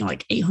big,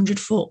 like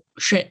 800-foot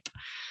ship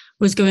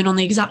was going on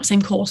the exact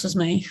same course as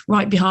me,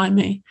 right behind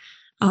me,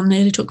 and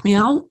nearly took me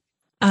out.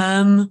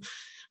 I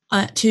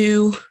had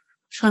to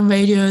try and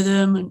radio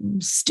them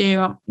and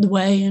steer up the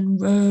way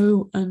and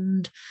row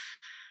and,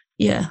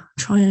 yeah,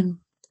 try and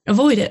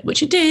avoid it,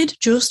 which it did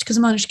just because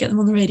I managed to get them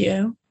on the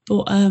radio.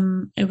 But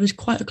it was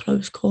quite a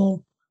close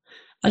call.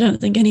 I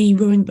don't think any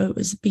rowing boat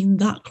has been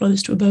that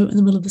close to a boat in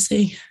the middle of the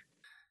sea.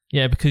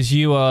 Yeah, because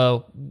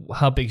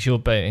how big's your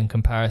boat in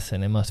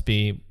comparison? It must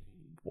be,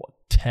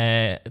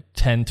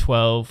 10,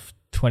 12,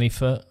 20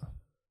 foot?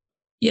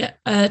 Yeah,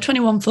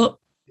 21 foot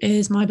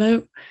is my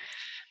boat.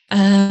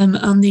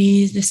 And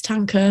this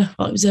tanker,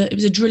 well, it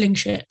was a drilling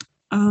ship,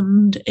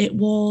 and it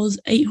was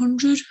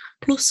 800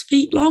 plus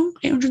feet long,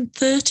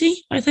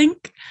 830, I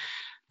think.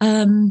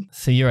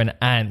 So you're an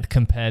ant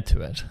compared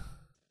to it.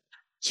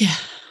 Yeah,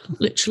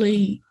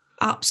 literally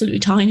absolutely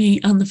tiny.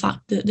 And the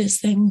fact that this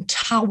thing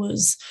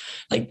towers,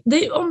 like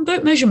on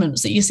boat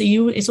measurements that you see,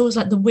 it's always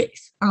like the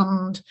width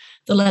and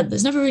the length.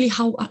 There's never really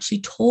how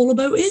actually tall a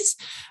boat is.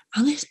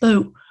 And this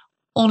boat,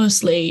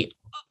 honestly,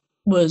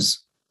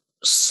 was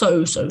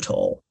so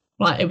tall.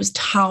 Like it was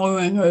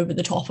towering over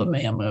the top of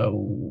me. I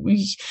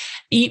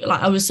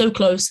was so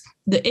close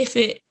that if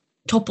it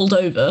toppled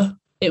over,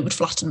 it would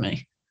flatten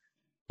me.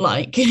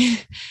 Like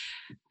it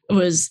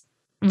was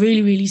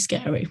really, really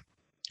scary.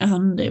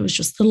 And it was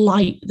just the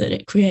light that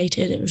it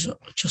created. It was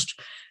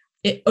just,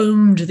 it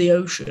owned the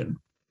ocean.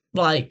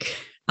 Like,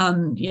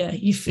 And yeah,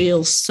 you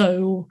feel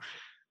so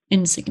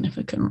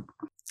insignificant.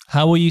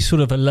 How were you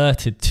sort of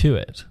alerted to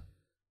it?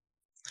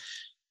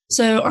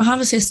 So I have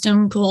a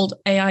system called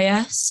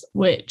AIS,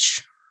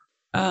 which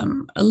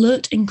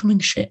alert incoming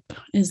ship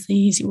is the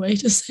easy way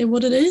to say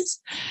what it is.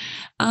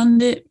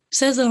 And it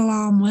says an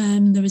alarm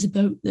when there is a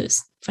boat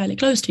that's fairly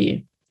close to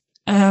you.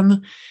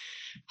 However,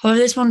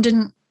 this one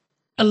didn't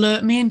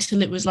alert me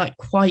until it was like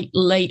quite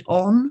late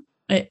on.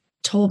 It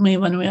told me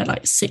when we had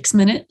like 6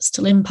 minutes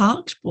till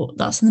impact, but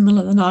that's in the middle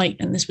of the night,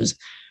 and this was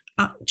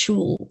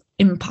actual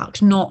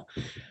impact, not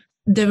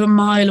they're a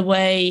mile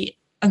away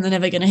and they're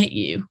never going to hit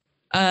you,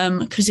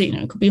 because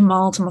it could be a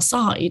mile to my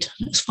side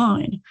and it's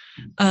fine.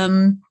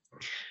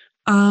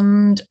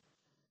 And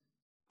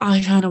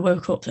I kind of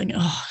woke up thinking,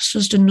 oh, it's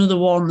just another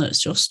one that's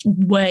just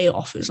way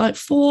off. It's like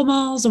 4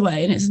 miles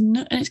away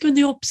and it's going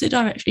the opposite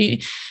direction,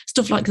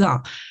 stuff like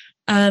that.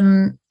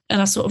 And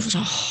I sort of was,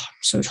 I'm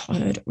so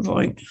tired.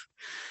 Right,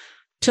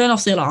 turn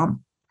off the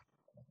alarm,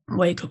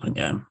 wake up and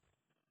go,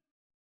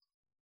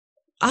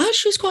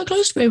 actually, it's quite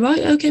close to me, right?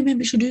 Okay,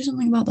 maybe I should do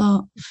something about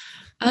that.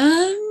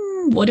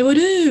 What do I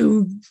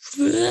do?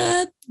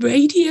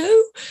 Radio?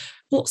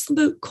 What's the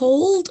boat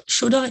called?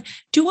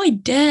 Do I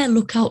dare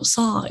look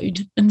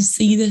outside and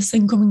see this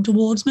thing coming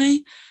towards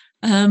me?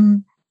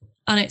 And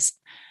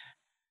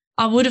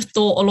I would have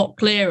thought a lot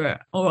clearer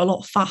or a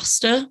lot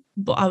faster,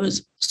 but I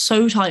was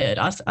so tired.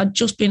 I'd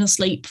just been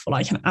asleep for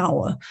like an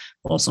hour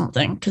or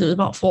something, because it was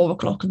about 4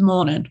 o'clock in the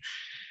morning.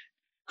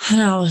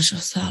 And I was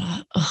just there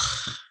like,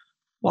 ugh,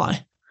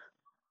 why?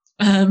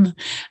 And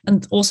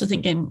also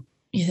thinking,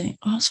 you think,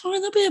 oh, it's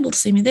fine, they'll be able to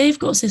see me. They've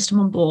got a system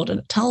on board and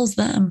it tells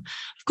them,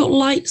 I've got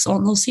lights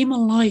on, they'll see my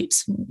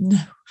lights. No,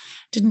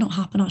 did not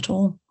happen at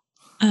all.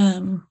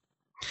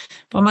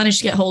 But I managed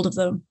to get hold of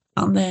them,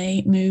 and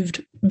they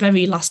moved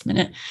very last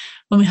minute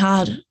when we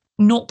had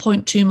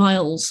 0.2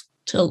 miles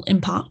till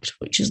impact,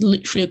 which is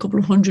literally a couple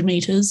of 100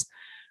 meters.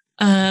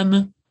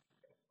 And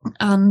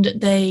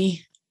they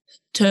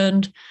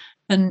turned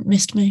and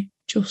missed me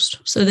just.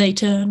 So they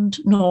turned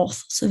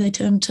north. So they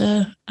turned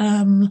to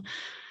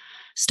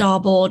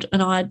starboard,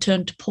 and I had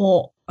turned to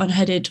port and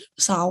headed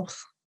south.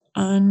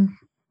 And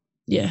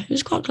yeah, it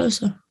was quite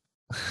closer.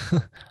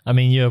 I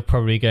mean, you're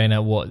probably going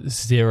at what,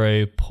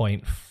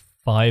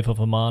 0.5 of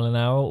a mile an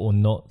hour or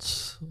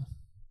knots?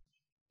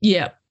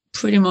 Yeah,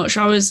 pretty much.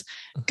 I was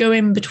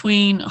going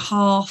between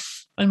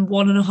 0.5 and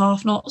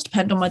 1.5 knots,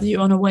 depending on whether you're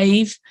on a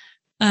wave.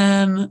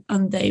 And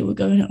they were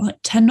going at like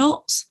 10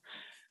 knots.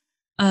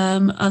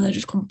 And they're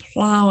just come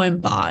ploughing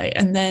by,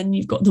 and then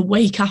you've got the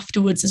wake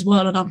afterwards as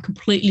well, and I'm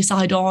completely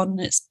side on,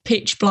 it's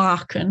pitch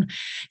black, and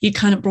you're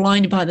kind of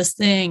blinded by this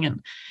thing, and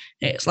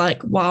it's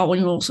like, wow.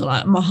 And you're also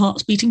like, my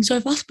heart's beating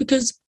so fast,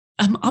 because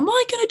am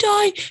I going to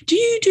die? Do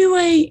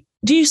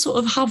you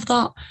sort of have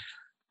that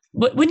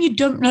when you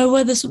don't know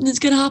whether something's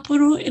going to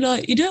happen, or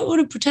you don't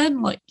want to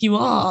pretend like you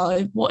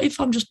are? What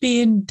if I'm just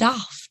being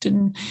daft?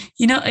 And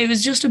it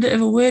was just a bit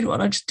of a weird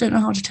one. I just don't know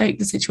how to take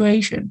the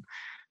situation.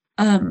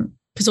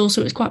 Because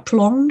also it's quite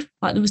prolonged,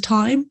 like there was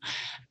time.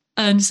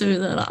 And so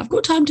they're like, I've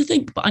got time to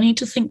think, but I need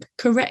to think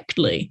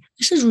correctly.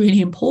 This is really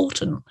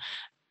important.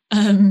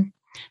 And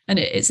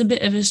it's a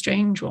bit of a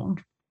strange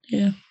one.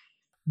 Yeah.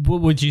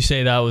 What would you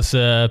say that was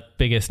the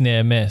biggest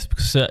near miss?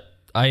 Because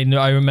I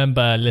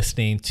remember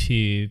listening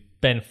to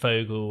Ben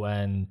Fogle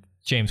and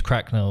James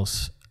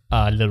Cracknell's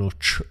little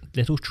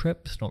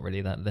trip. It's not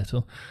really that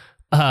little.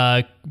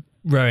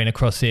 Rowing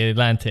across the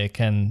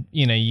Atlantic, and,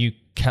 you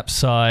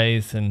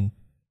capsize and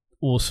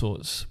all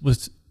sorts.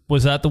 Was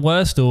that the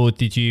worst, or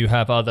did you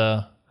have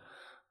other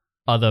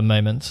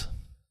moments?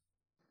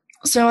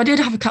 So I did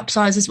have a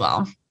capsize as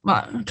well.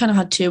 I kind of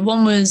had two.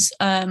 One was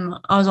I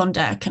was on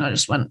deck and I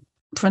just went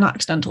for an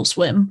accidental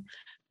swim.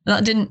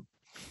 That didn't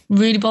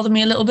really bother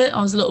me a little bit.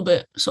 I was a little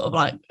bit sort of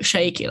like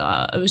shaky.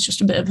 It was just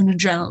a bit of an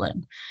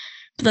adrenaline.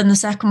 But then the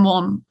second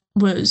one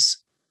was,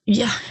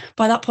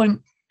 by that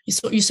point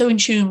you're so in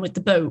tune with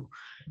the boat,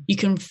 you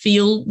can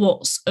feel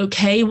what's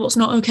okay, what's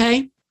not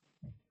okay.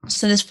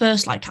 So this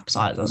first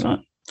capsize, I was like,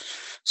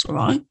 it's all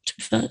right, to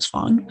be fair, it's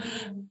fine.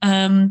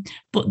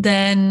 But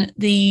then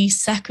the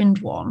second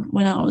one,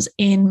 when I was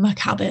in my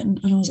cabin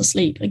and I was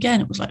asleep, again,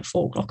 it was like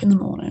 4 o'clock in the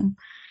morning.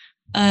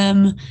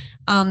 And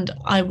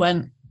I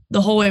went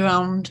the whole way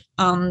around,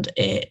 and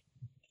I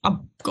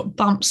got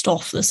bounced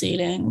off the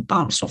ceiling,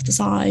 bounced off the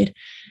side,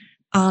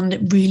 and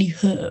it really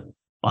hurt.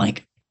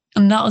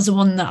 And that was the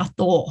one that I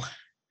thought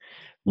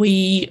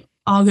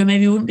Argo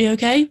maybe wouldn't be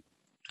okay.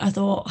 I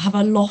thought, have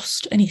I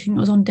lost anything that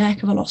was on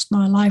deck? Have I lost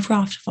my life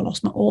raft? Have I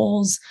lost my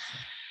oars?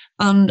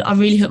 And I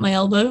really hurt my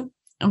elbow.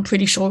 I'm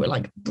pretty sure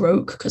it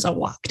broke because I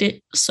whacked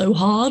it so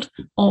hard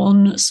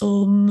on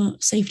some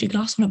safety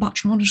glass on a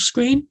battery monitor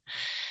screen.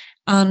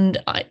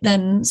 And I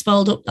then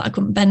swelled up that I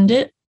couldn't bend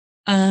it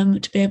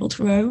to be able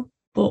to row.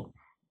 But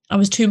I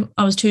was 2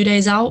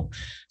 days out,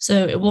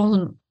 so it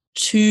wasn't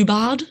too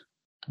bad.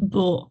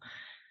 But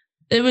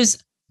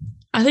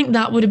I think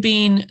that would have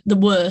been the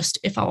worst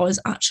if I was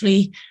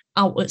actually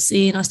out at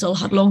sea and I still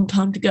had a long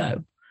time to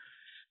go.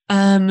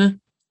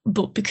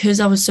 But because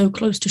I was so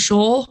close to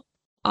shore,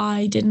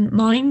 I didn't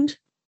mind.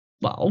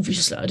 Well,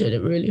 obviously I did,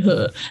 it really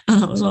hurt.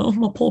 And I was like, oh,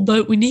 my poor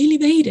boat, we nearly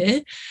made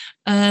it.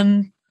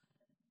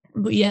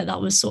 But yeah, that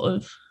was sort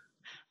of,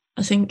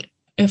 I think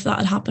if that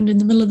had happened in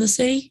the middle of the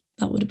sea,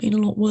 that would have been a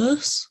lot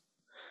worse.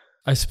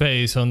 I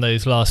suppose on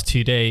those last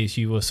 2 days,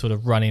 you were sort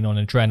of running on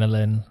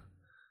adrenaline.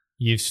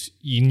 You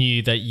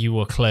knew that you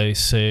were close,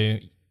 so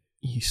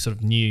you sort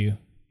of knew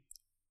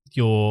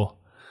your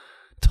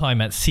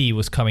time at sea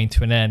was coming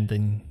to an end,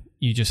 and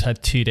you just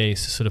had 2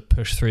 days to sort of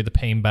push through the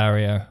pain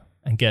barrier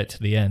and get to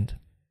the end.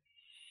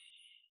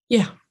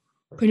 Yeah,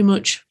 pretty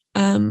much.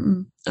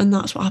 And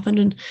that's what happened.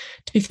 And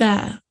to be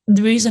fair,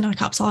 the reason I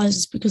capsized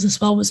is because the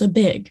swell was so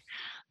big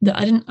that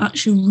I didn't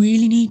actually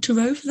really need to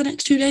row for the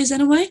next 2 days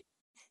anyway.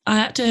 I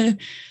had to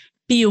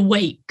be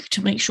awake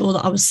to make sure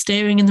that I was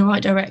steering in the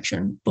right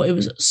direction, but it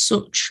was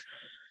such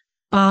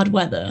bad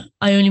weather.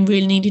 I only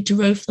really needed to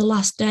row for the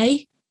last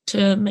day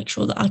to make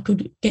sure that I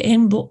could get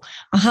in, but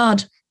I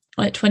had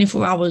like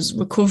 24 hours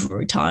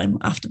recovery time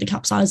after the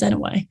capsize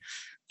anyway.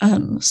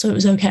 So it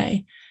was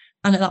okay.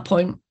 And at that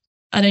point,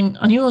 I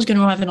knew I was going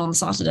to arrive in on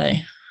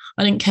Saturday.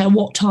 I didn't care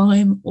what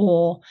time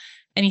or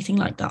anything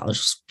like that. I was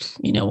just,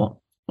 you know what,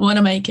 when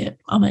I make it,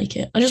 I'll make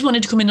it. I just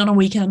wanted to come in on a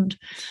weekend,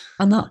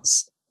 and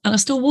I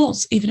still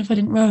was, even if I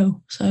didn't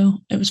row. So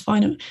it was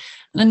fine. And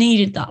I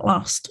needed that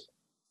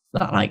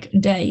like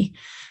day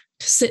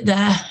to sit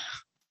there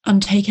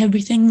and take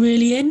everything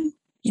really in.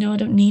 You know, I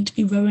don't need to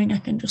be rowing.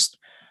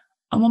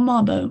 I'm on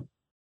my boat.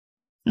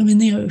 I'm in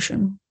the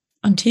ocean.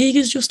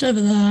 Antigua's just over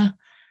there.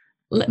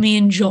 Let me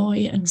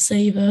enjoy and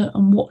savour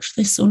and watch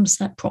this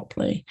sunset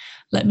properly.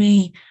 Let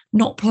me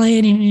not play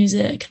any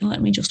music and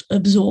let me just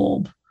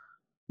absorb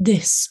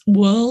this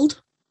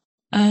world.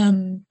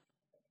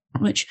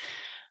 Which,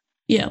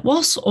 yeah,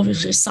 whilst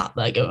obviously sat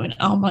there going,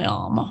 oh, my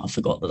arm, I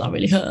forgot that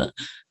really hurt.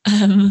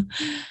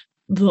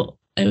 But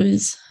it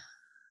was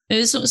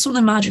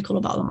something magical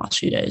about the last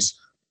few days.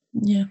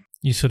 Yeah.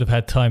 You sort of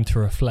had time to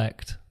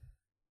reflect.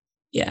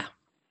 Yeah.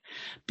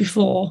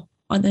 Before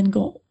I then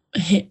got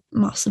hit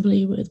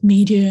massively with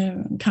media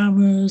and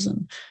cameras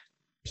and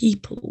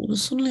people. There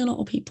was suddenly a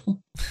lot of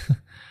people.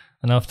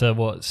 And after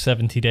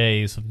 70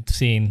 days of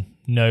seeing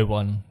no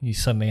one, you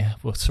suddenly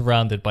were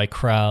surrounded by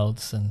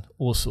crowds and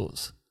all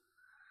sorts.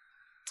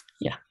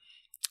 Yeah.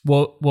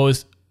 What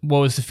was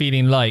the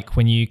feeling like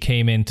when you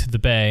came into the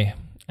bay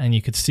and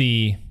you could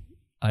see?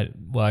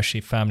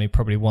 Actually, family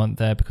probably weren't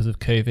there because of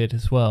COVID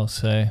as well.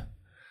 So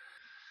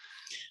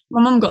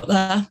my mum got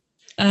there.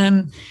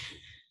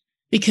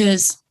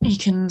 Because you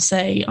can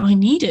say I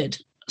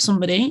needed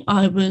somebody.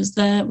 I was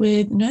there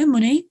with no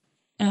money.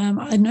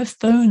 I had no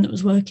phone that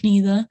was working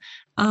either,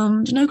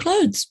 and no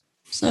clothes.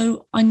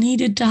 So I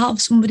needed to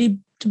have somebody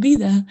to be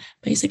there,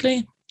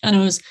 basically. And it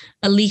was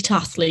elite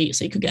athlete,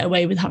 so you could get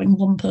away with having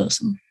one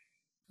person.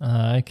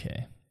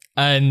 Okay.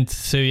 And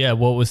so, yeah,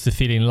 what was the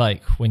feeling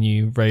like when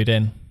you rode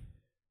in?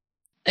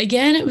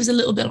 Again, it was a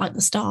little bit like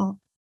the start.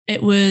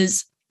 It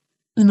was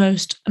the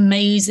most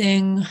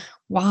amazing,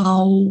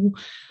 wow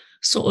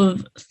sort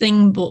of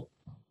thing, but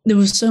there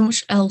was so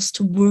much else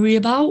to worry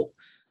about.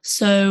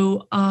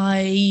 So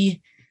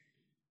I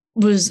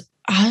was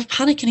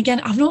panicking again.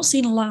 I've not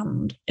seen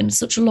land in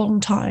such a long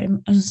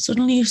time, and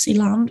suddenly you see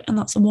land, and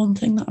that's the one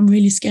thing that I'm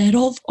really scared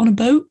of on a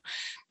boat,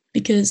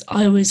 because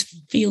I always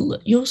feel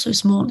that you're so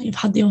small and you've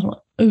had the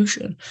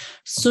ocean.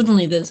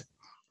 Suddenly there's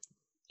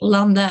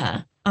land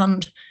there,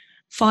 and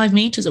 5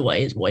 meters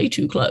away is way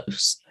too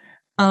close.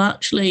 And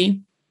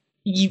actually,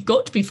 you've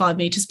got to be 5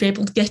 meters to be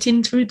able to get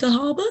in through the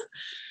harbour.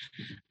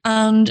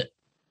 And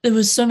there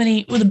was so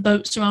many other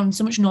boats around,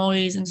 so much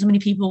noise, and so many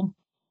people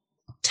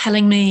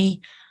telling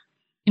me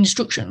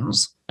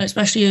instructions,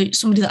 especially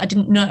somebody that I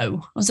didn't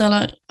know. I was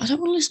like, I don't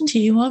want to listen to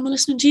you. Why am I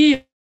listening to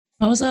you?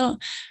 I was like,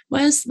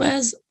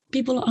 where's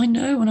people that I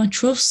know and I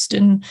trust?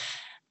 And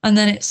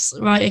then it's,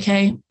 right,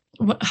 okay,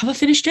 have I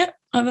finished yet?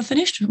 Have I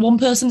finished? One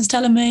person's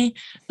telling me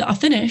that I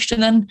finished,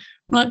 and then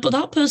I'm like, but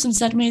that person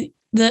said to me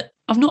that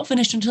I've not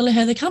finished until I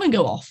hear the cannon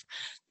go off.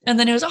 And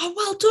then he was, oh,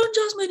 well done,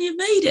 Jasmine, you've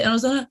made it. And I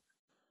was like,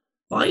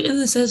 right. And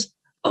then it says,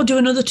 oh, do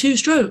another 2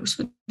 strokes.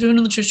 Do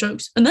another 2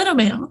 strokes. And then I'm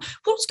like,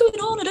 what's going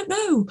on? I don't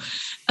know.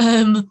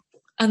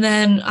 And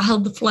then I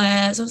held the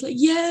flares. I was like,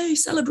 yay,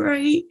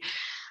 celebrate.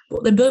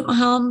 But they burnt my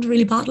hand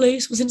really badly.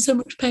 So I was in so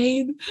much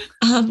pain.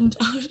 And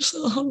I was just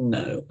like, oh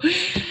no.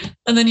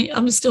 And then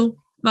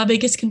my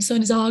biggest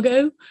concern is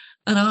Argo.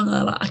 And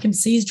I'm like, I can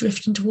see he's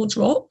drifting towards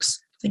rocks.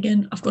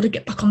 Thinking, I've got to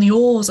get back on the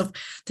oars.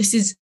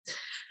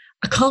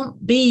 I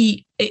can't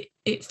be,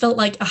 it felt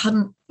like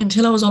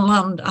until I was on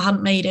land, I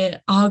hadn't made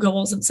it. Argo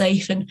wasn't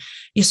safe. And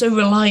you've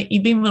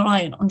been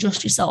reliant on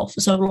just yourself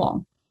for so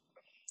long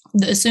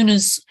that as soon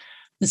as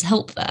there's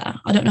help there,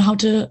 I don't know how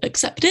to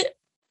accept it.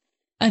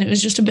 And it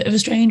was just a bit of a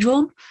strange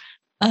one.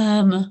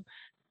 And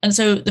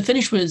so the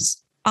finish was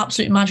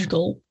absolutely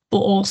magical, but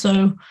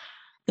also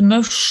the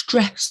most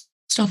stressed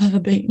I've ever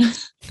been,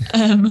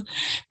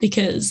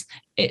 because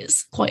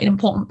it's quite an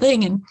important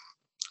thing. And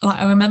like,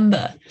 I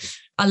remember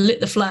I lit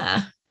the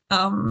flare,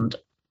 and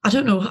I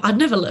don't know, I'd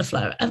never lit a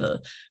flare ever,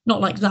 not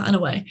like that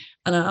anyway.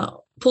 And I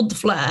pulled the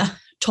flare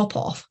top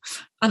off,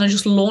 and I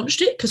just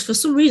launched it because for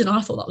some reason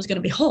I thought that was going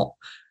to be hot.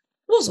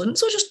 It wasn't.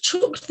 So I just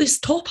chucked this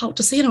top out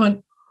to sea,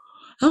 and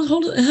I was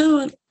holding it, and I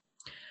went,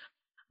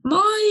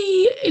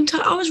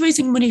 I was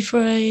raising money for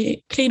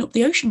a Clean Up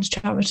the Oceans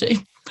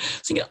charity.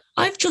 So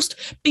I've just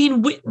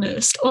been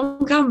witnessed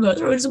on camera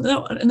throwing something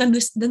out, and then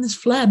this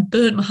flare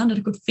burned my hand, and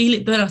I could feel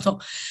it burn. I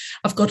thought,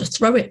 I've got to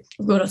throw it.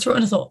 And I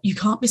thought, you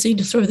can't be seen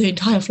to throw the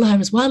entire flare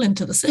as well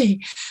into the sea.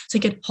 So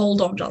I said,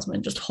 hold on,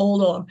 Jasmine, just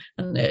hold on.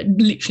 And it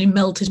literally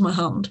melted my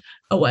hand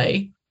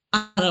away.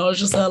 And I was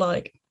just there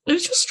like, it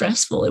was just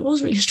stressful. It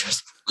was really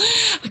stressful.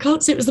 I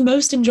can't say it was the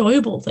most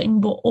enjoyable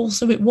thing, but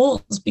also it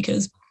was,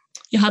 because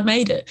you had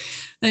made it.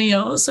 And,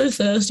 I was so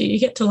thirsty. You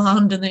get to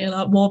land and then you're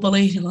like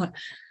wobbly. You're like,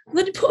 and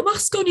then you put a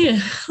mask on you.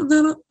 And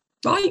then,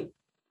 right,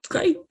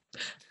 great.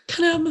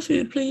 Can I have my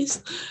food,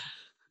 please?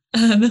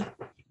 It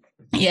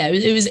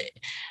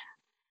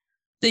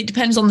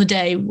depends on the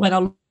day when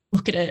I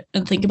look at it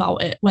and think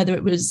about it, whether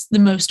it was the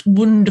most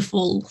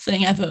wonderful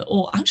thing ever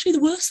or actually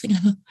the worst thing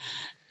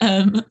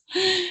ever.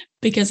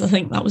 Because I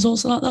think that was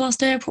also like the last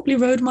day I probably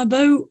rowed my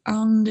boat,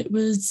 and it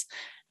is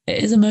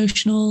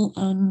emotional,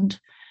 and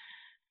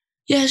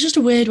yeah, it's just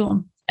a weird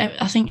one.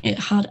 I think it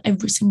had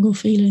every single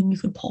feeling you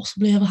could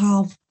possibly ever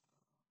have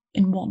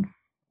in one.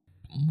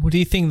 What do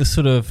you think the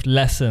sort of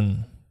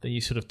lesson that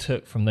you sort of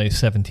took from those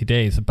 70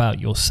 days about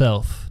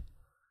yourself?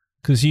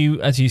 Because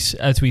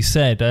as we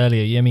said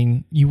earlier, I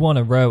mean, you won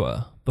a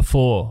rower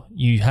before.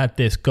 You had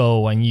this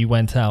goal and you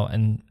went out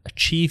and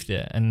achieved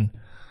it, and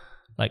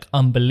like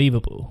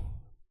unbelievable.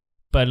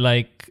 But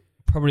like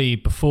probably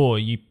before,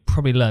 you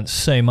probably learned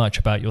so much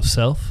about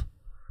yourself.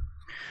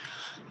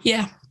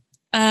 Yeah.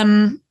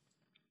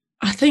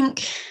 I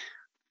think,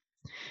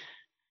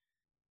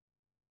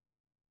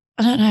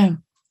 I don't know.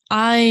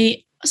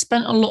 I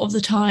spent a lot of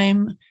the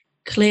time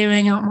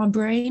clearing out my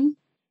brain.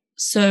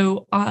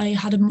 So I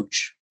had a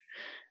much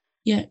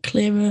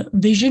clearer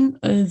vision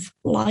of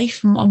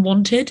life and what I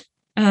wanted.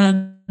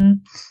 And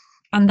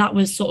that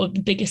was sort of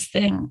the biggest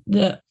thing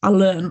that I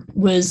learned,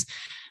 was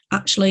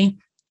actually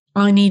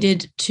I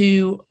needed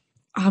to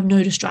have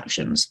no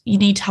distractions. You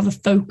need to have a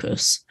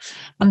focus.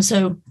 And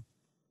so,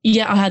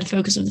 I had a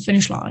focus of the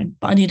finish line,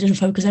 but I needed to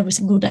focus every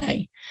single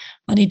day.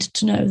 I needed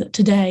to know that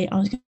today I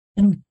was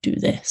going to do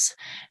this,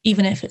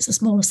 even if it's the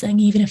smallest thing,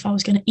 even if I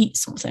was going to eat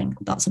something,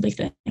 that's a big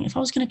thing. If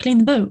I was going to clean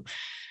the boat,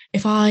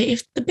 if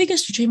the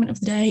biggest achievement of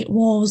the day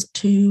was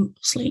to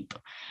sleep,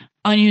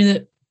 I knew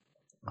that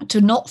to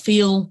not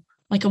feel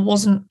like I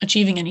wasn't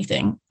achieving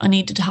anything, I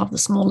needed to have the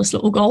smallest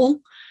little goal,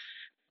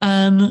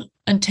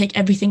 and take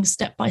everything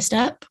step by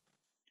step.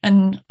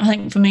 And I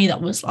think for me,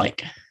 that was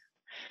like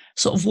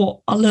sort of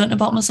what I learned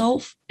about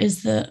myself,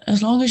 is that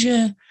as long as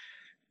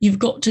you've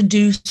got to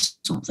do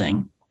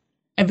something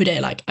every day,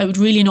 like it would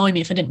really annoy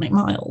me if I didn't make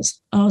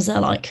miles. I was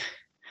there like,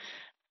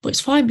 but it's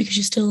fine because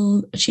you're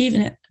still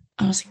achieving it.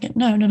 And I was thinking,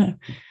 no. It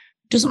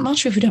doesn't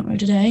matter if we don't row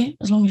today,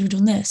 as long as you've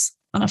done this.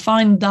 And I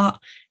find that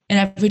in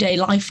everyday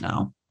life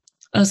now,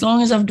 as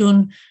long as I've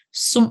done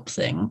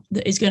something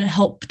that is going to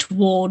help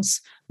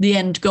towards the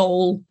end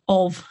goal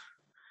of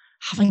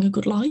having a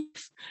good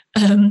life.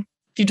 If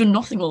you've done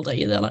nothing all day,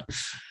 you're there like,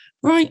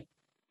 right,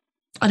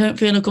 I don't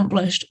feel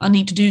accomplished. I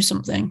need to do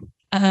something.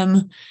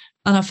 And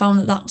I found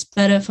that that's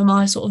better for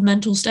my sort of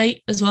mental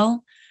state as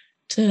well,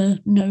 to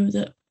know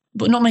that,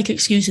 but not make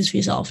excuses for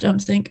yourself.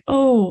 Don't think,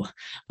 oh,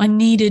 I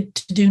needed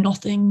to do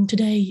nothing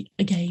today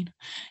again.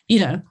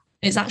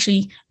 It's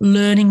actually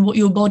learning what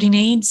your body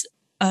needs,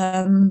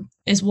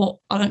 is what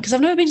I don't, because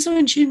I've never been so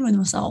in tune with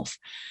myself.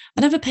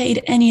 I never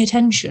paid any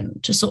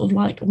attention to sort of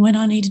like when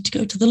I needed to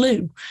go to the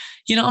loo.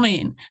 You know what I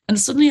mean? And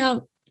suddenly I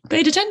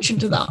paid attention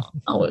to that,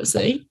 I would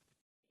say.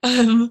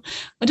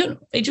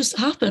 It just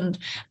happened.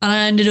 And I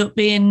ended up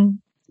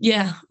being,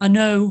 I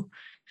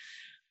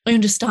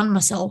understand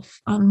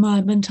myself and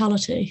my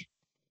mentality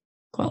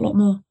quite a lot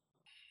more.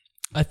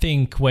 I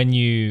think when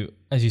you,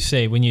 as you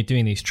say, when you're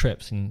doing these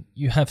trips and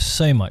you have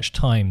so much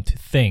time to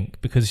think,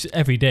 because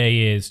every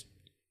day is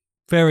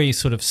very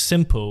sort of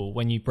simple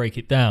when you break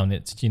it down.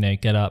 It's,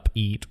 get up,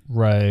 eat,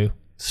 row,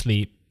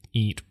 sleep,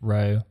 eat,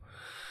 row,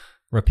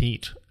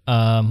 repeat.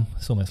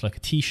 It's almost like a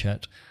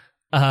t-shirt.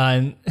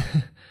 And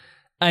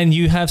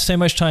you have so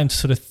much time to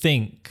sort of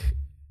think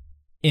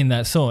in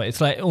that sort. It's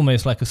like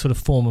almost like a sort of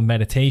form of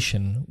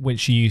meditation,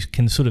 which you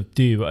can sort of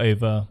do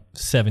over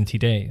 70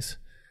 days.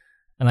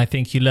 And I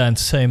think you learn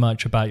so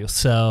much about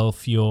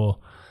yourself, your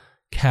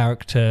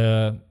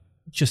character,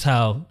 just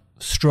how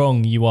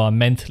strong you are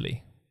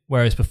mentally.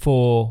 Whereas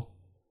before,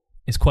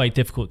 it's quite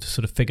difficult to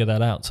sort of figure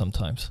that out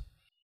sometimes.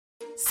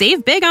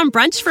 Save big on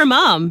brunch for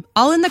mom,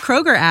 all in the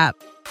Kroger app.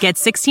 Get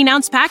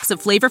 16-ounce packs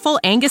of flavorful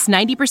Angus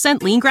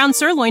 90% lean ground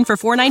sirloin for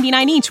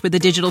 $4.99 each with a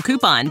digital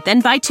coupon. Then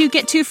buy 2,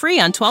 get 2 free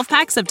on 12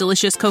 packs of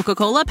delicious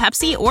Coca-Cola,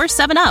 Pepsi, or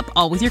 7-Up,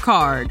 all with your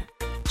card.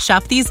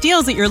 Shop these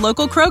deals at your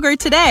local Kroger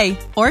today,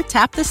 or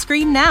tap the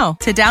screen now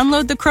to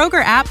download the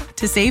Kroger app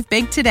to save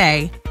big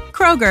today.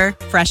 Kroger,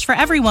 fresh for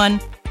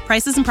everyone.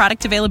 Prices and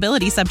product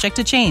availability subject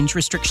to change.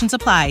 Restrictions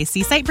apply.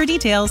 See site for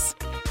details.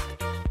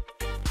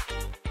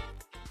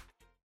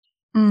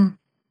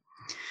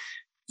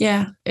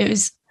 yeah, it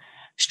was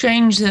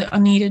strange that I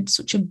needed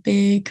such a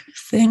big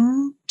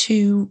thing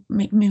to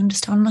make me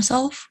understand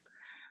myself.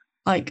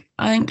 Like,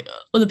 I think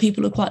other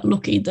people are quite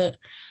lucky that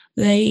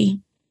they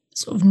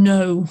sort of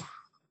know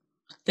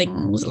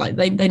things, like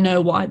they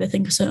know why they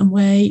think a certain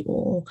way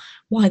or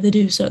why they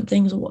do certain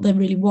things or what they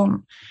really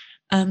want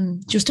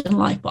just in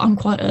life. But I'm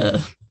quite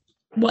a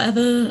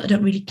whatever, I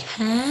don't really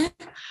care.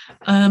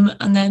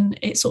 And then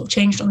it sort of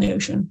changed on the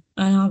ocean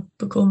and I've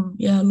become,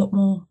 a lot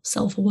more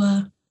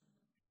self-aware.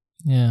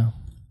 Yeah.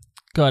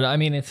 God, I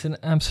mean, it's an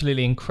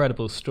absolutely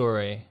incredible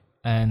story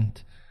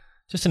and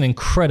just an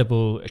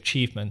incredible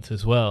achievement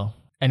as well.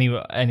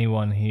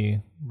 Anyone who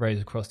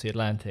rows across the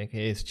Atlantic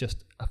is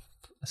just,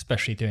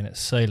 especially doing it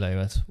solo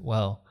as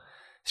well,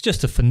 it's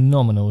just a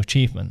phenomenal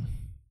achievement.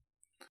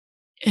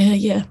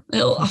 Yeah,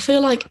 I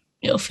feel like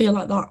it'll feel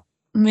like that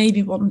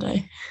maybe one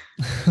day.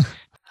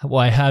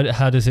 Why?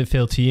 How does it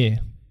feel to you?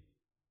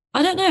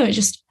 I don't know.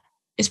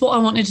 It's what I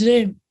wanted to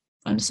do,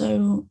 and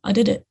so I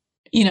did it.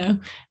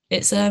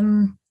 It's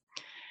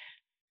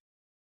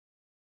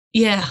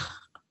yeah.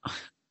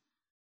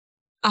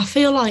 I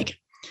feel like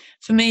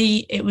for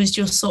me, it was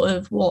just sort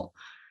of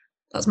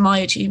that's my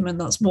achievement.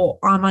 That's what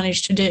I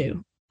managed to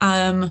do.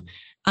 And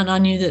I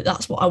knew that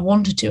that's what I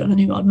wanted to, and I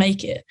knew I'd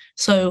make it.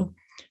 So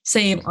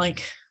saying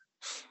like,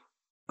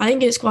 I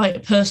think it's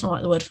quite personal,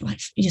 like the word, like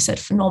you said,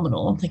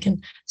 phenomenal. I'm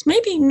thinking it's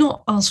maybe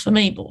not as for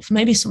me, but for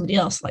maybe somebody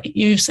else. Like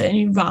you saying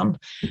you ran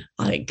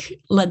like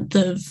length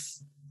of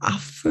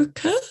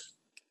Africa.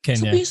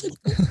 Kenya.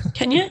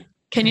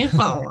 Kenya.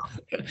 Well,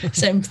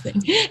 same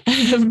thing.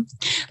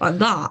 Like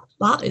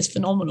that is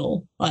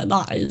phenomenal. Like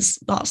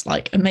that's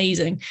like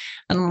amazing.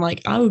 And I'm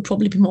like, I would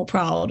probably be more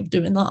proud of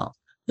doing that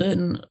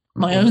than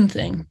my own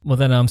thing. Well,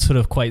 then I'm sort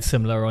of quite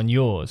similar on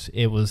yours.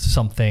 It was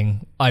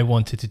something I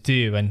wanted to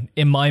do. And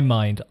in my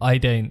mind, I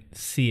don't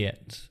see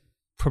it,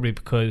 probably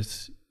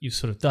because you've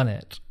sort of done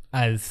it,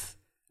 as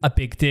a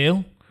big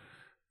deal.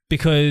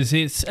 Because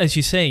it's, as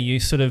you say,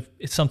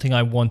 it's something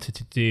I wanted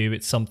to do.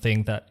 It's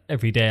something that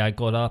every day I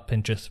got up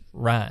and just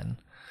ran.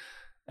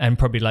 And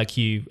probably like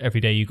you,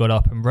 every day you got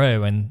up and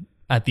row. And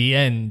at the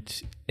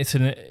end, it's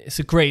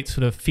a great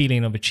sort of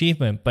feeling of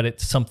achievement, but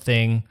it's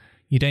something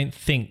you don't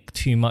think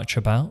too much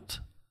about.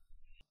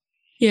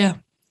 Yeah,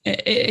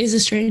 it is a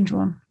strange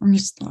one. I'm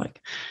just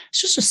like,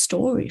 it's just a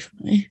story for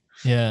me.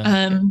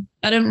 Yeah.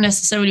 I don't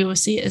necessarily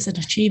always see it as an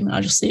achievement. I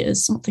just see it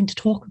as something to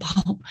talk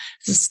about,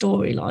 as a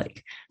story,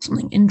 like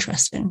something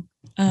interesting.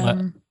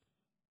 Well,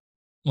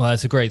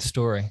 it's a great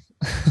story.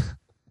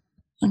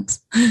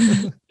 Thanks.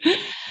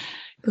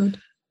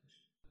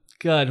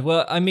 Good.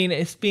 Well, I mean,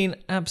 it's been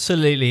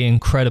absolutely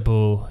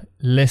incredible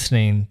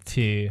listening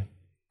to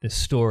this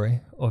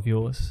story of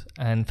yours.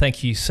 And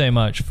thank you so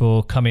much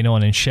for coming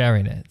on and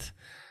sharing it.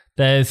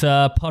 There's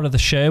a part of the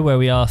show where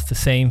we ask the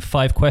same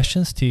 5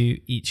 questions to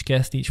each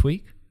guest each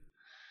week.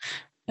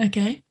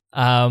 Okay.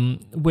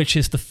 Which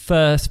is the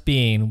first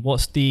being,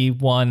 what's the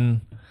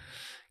one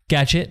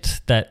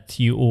gadget that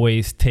you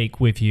always take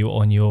with you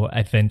on your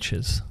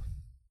adventures?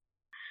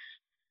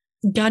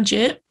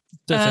 Gadget?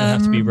 Doesn't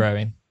have to be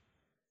rowing.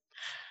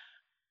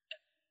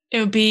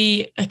 It would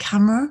be a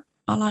camera.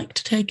 I like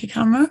to take a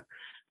camera.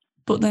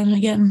 But then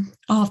again,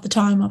 half the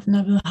time I've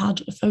never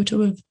had a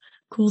photo of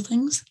cool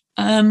things.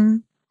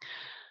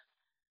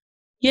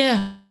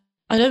 Yeah,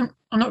 I'm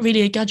not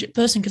really a gadget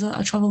person because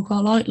I travel quite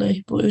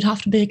lightly, but it would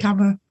have to be a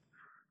camera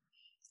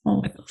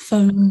or a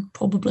phone,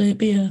 probably. It'd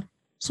be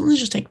something to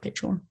just take a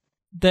picture on.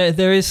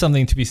 There is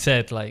something to be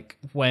said, like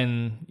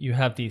when you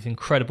have these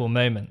incredible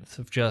moments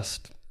of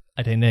just,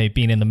 I don't know,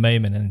 being in the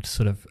moment and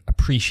sort of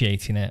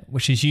appreciating it,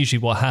 which is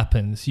usually what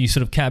happens. You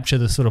sort of capture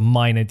the sort of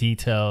minor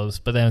details,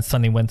 but then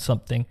suddenly when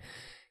something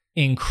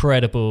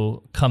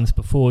incredible comes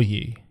before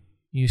you,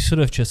 you sort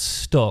of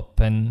just stop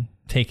and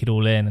take it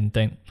all in and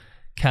don't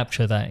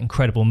capture that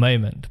incredible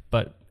moment,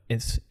 but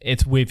it's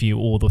with you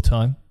all the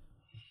time.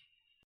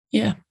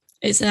 Yeah,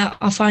 it's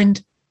I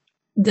find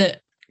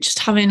that just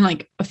having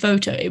like a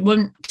photo, it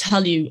won't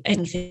tell you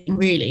anything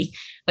really.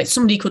 Like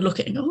somebody could look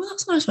at it and go, oh,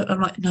 that's a nice photo.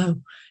 I'm like,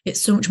 no,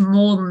 it's so much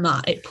more than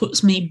that. It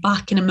puts me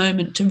back in a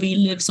moment to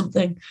relive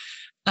something.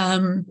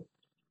 It's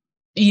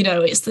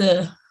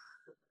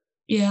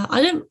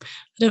I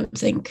don't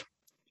think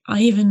I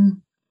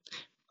even,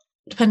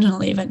 depending on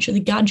the adventure, the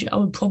gadget I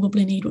would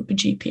probably need would be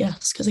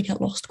GPS because I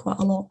get lost quite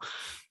a lot.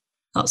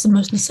 That's the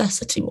most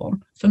necessity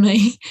one for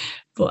me.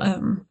 But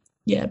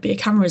be a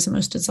camera is the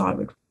most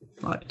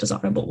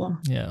desirable one.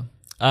 Yeah.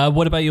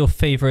 What about your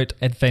favorite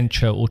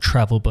adventure or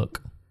travel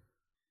book?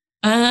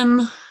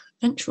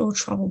 Adventure or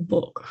travel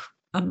book?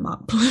 A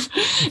map.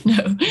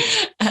 No.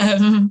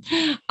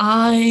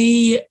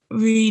 I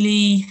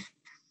really...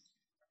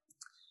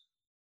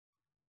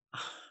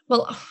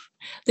 Well,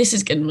 this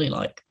is going to be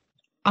like...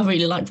 I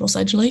really like Ross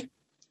Edgley.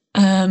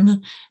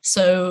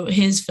 So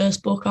his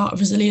first book, Art of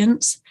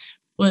Resilience,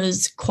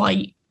 was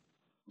quite,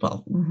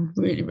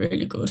 really,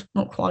 really good.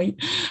 Not quite.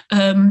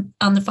 And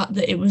the fact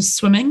that it was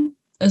swimming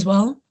as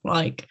well,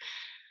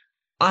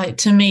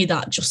 to me,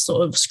 that just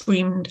sort of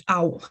screamed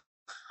out,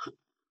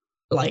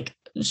 like,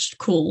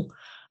 cool.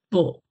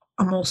 but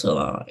I'm also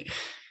like,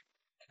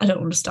 I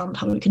don't understand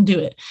how we can do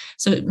it.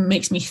 So it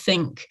makes me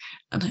think,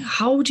 and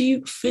how do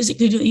you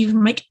physically do it? You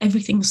make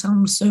everything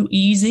sound so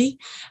easy.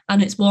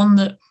 And it's one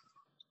that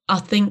I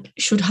think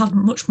should have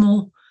much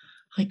more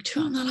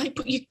like,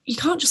 but you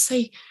can't just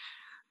say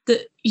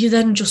that you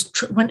then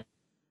just went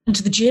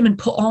into the gym and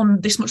put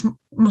on this much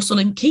muscle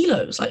in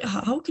kilos. Like,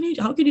 how can you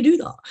do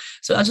that?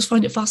 So I just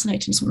find it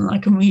fascinating, something that I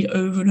can read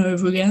over and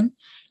over again.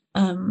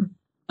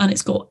 And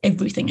it's got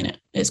everything in it.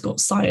 It's got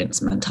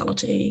science,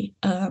 mentality,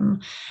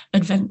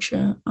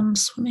 adventure, and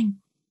swimming.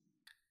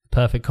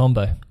 Perfect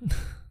combo.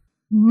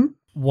 Mm-hmm.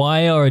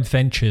 Why are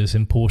adventures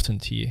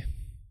important to you?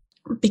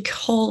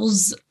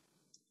 Because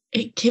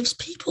it gives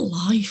people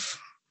life.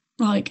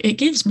 Like, it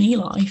gives me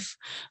life.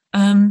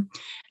 And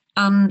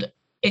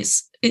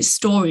it's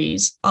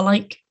stories. I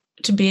like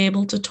to be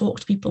able to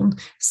talk to people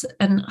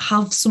and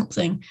have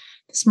something,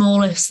 the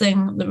smallest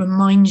thing that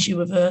reminds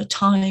you of a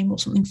time or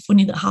something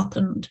funny that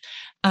happened.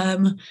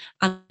 And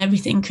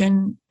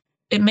everything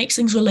it makes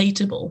things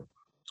relatable.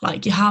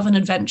 Like, you have an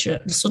adventure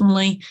and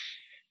suddenly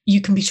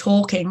you can be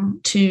talking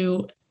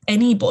to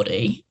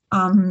anybody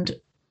and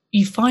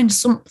you find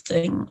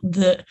something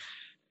that,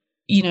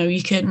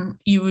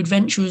 your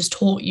adventure has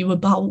taught you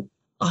about,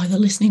 either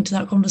listening to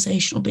that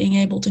conversation or being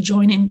able to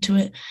join into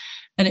it.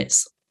 And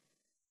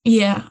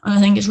I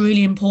think it's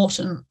really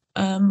important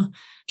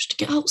just to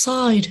get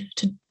outside,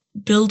 to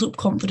build up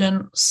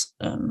confidence.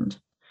 And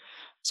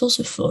it's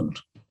also fun.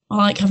 I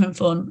like having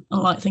fun. I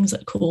like things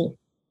that are cool.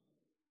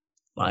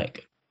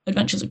 Like,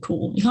 adventures are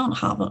cool. You can't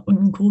have an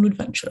uncool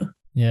adventure.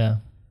 Yeah.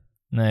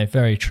 No,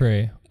 very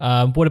true.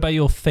 What about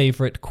your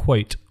favourite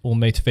quote or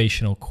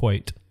motivational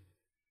quote?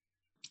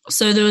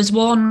 So there was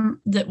one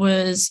that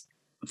was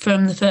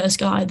from the first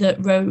guy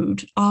that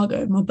rowed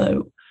Argo, my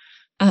boat.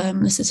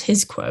 This is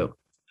his quote.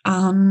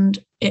 And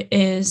it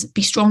is,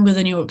 be stronger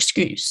than your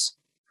excuse.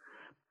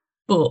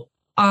 But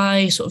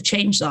I sort of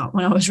changed that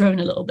when I was rowing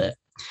a little bit.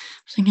 I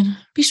was thinking,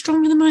 be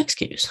stronger than my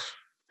excuse.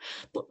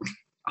 But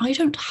I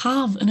don't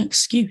have an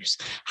excuse.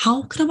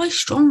 How can I be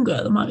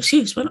stronger than my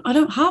excuse when I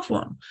don't have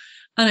one?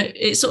 And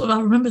it sort of,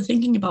 I remember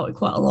thinking about it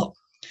quite a lot.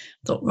 I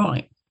thought,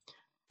 right,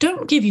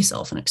 don't give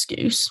yourself an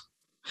excuse.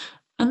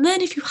 And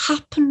then if you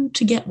happen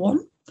to get one,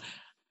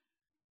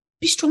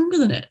 be stronger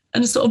than it.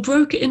 And sort of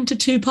broke it into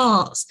two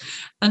parts.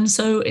 And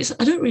so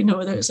I don't really know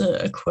whether it's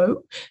a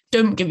quote.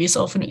 Don't give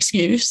yourself an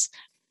excuse.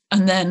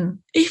 And then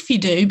if you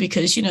do,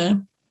 because,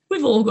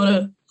 we've all got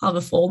to have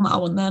a fall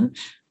now and then,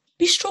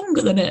 be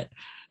stronger than it.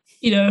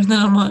 And then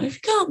I'm like, if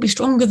you can't be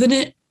stronger than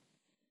it,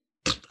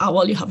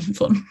 well, you're having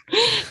fun.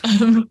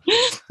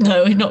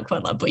 No, not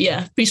quite that. But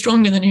yeah, be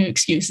stronger than your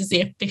excuse is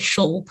the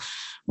official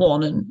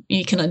one. And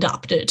you can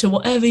adapt it to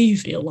whatever you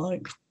feel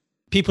like.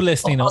 People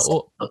listening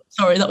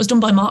sorry, that was done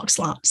by Mark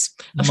Slats.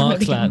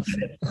 Mark Slats.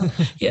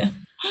 Yeah.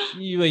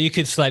 You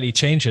could slightly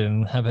change it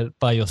and have it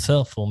by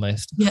yourself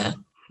almost. Yeah.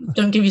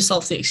 Don't give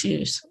yourself the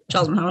excuse,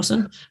 Jasmine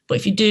Harrison. But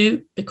if you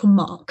do, become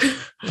Mark.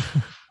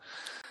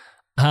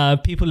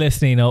 People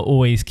listening are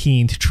always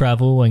keen to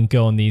travel and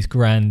go on these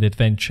grand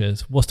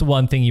adventures. What's the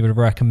one thing you would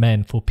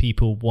recommend for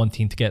people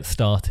wanting to get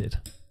started?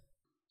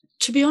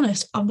 To be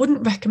honest, I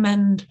wouldn't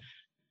recommend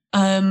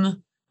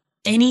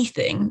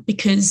anything,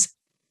 because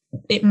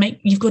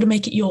you've got to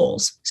make it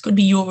yours. It's got to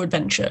be your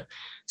adventure.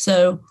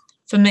 So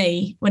for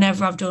me,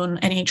 whenever I've done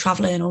any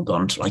traveling or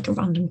gone to like a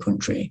random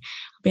country,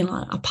 I've been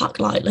like, I pack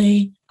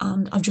lightly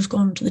and I've just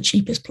gone to the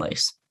cheapest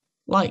place.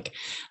 And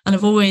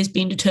I've always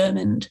been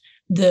determined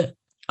that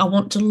I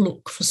want to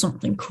look for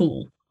something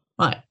cool.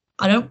 Like,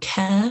 I don't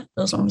care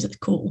as long as it's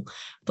cool,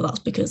 but that's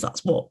because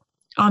that's what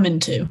I'm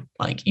into.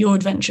 Like, your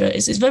adventure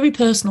is very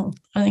personal.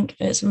 I think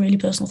it's a really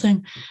personal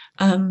thing.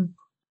 And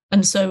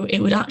so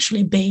it would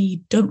actually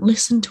be, don't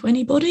listen to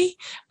anybody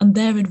and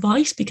their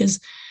advice,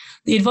 because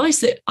the advice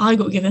that I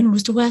got given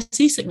was to wear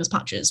seasickness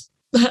patches.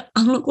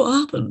 And look what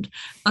happened.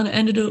 And it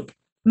ended up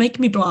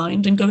making me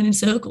blind and going in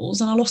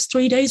circles, and I lost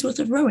 3 days worth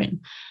of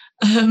rowing.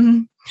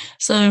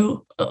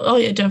 So,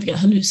 don't forget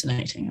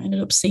hallucinating. I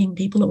ended up seeing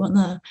people that weren't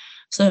there.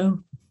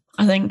 So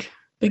I think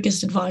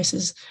biggest advice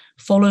is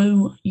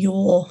follow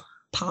your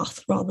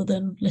path rather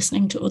than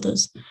listening to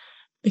others,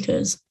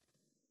 because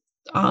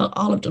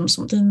I'll have done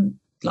something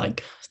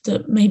like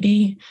that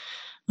maybe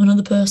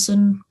another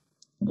person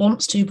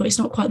wants to, but it's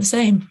not quite the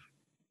same.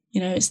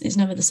 It's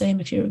never the same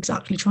if you're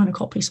exactly trying to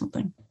copy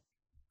something.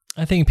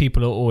 I think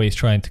people are always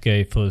trying to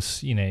go for,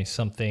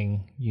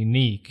 something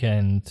unique,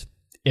 and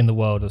in the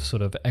world of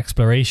sort of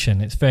exploration,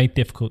 it's very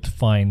difficult to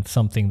find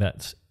something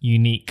that's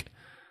unique,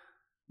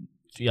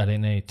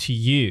 to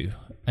you.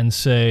 And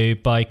so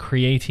by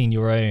creating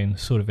your own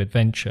sort of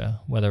adventure,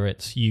 whether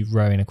it's you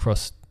rowing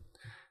across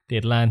the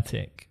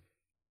Atlantic,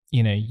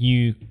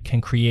 you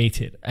can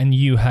create it and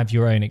you have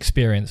your own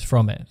experience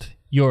from it.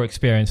 Your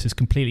experience is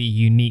completely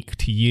unique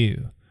to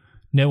you.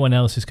 No one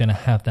else is going to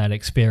have that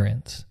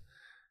experience.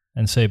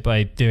 And so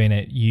by doing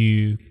it,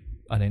 is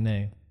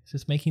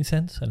this making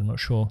sense? I'm not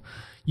sure.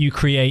 You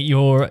create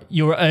your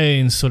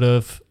own sort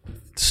of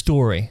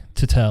story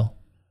to tell.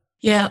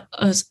 Yeah,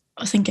 I was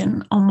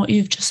thinking on what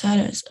you've just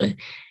said,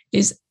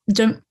 is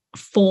don't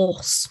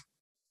force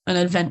an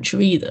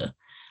adventure either.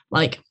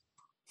 Like,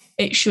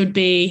 it should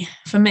be,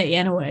 for me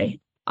anyway,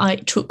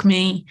 it took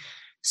me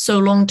so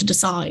long to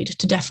decide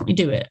to definitely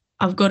do it.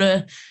 I've got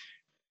to,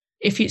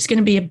 if it's going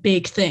to be a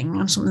big thing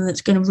and something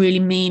that's going to really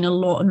mean a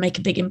lot and make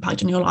a big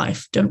impact on your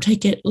life, don't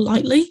take it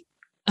lightly.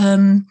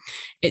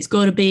 It's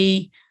got to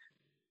be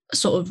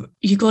sort of,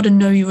 you got to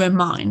know your own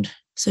mind.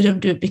 So don't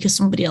do it because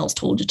somebody else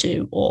told you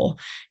to, or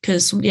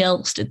because somebody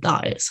else did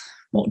that. It's,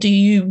 what do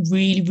you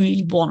really,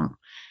 really want?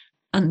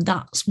 And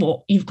that's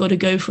what you've got to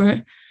go for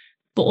it.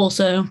 But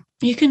also,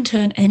 you can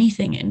turn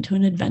anything into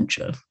an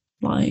adventure.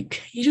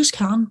 Like, you just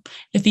can.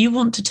 If you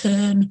want to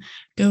turn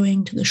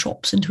going to the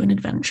shops into an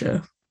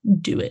adventure,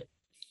 do it.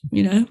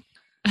 You know,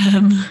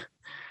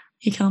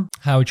 you can.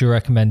 How would you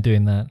recommend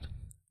doing that?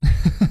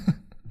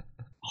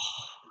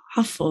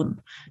 Have fun.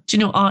 Do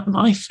you know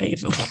my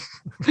favourite one?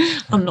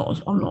 I'm not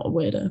a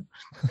weirdo.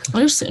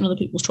 I just sit in other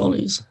people's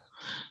trolleys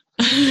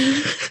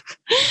and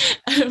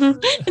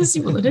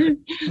see what they do.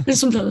 And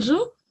sometimes I say,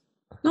 oh,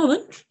 no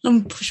then,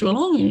 and push you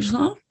along, and you're just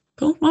like, oh,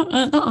 cool,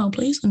 that aisle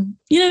please. And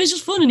you know, it's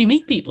just fun, and you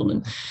meet people,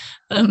 and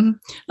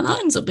that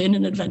ends up being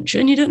an adventure,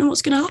 and you don't know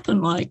what's going to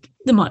happen. Like,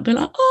 they might be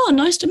like, oh,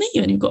 nice to meet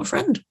you, and you've got a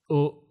friend.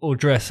 Or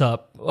dress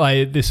up.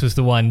 This was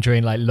the one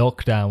during like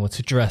lockdown, was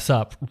to dress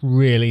up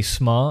really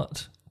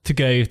smart, to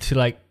go to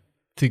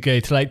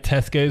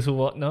Tesco's or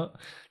whatnot,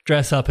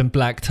 dress up in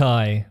black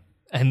tie,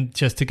 and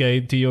just to go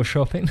do your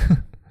shopping.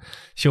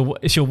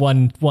 It's your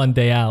one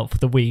day out for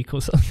the week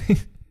or something.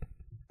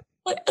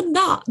 Like, and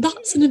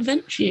that's an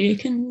adventure. You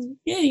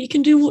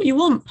can do what you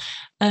want.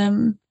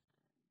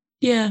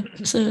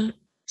 It's a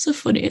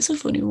funny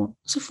one.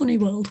 It's a funny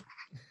world.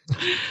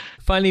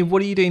 Finally,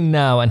 what are you doing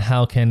now, and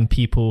how can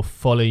people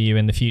follow you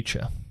in the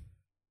future?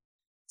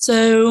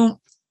 So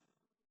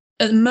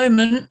at the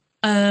moment,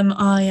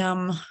 I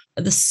am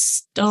at the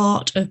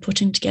start of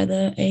putting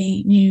together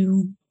a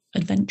new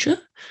adventure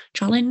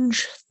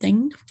challenge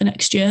thing for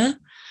next year.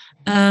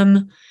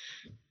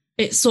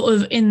 It's sort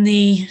of in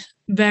the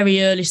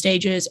very early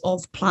stages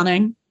of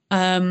planning.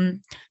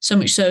 So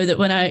much so that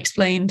when I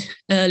explained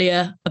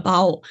earlier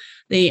about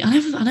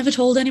I never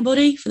told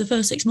anybody for the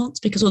first 6 months,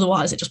 because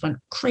otherwise it just went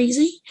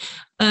crazy.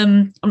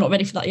 I'm not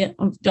ready for that yet.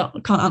 I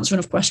can't answer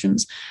enough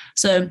questions.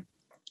 So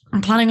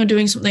I'm planning on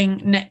doing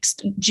something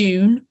next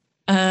June,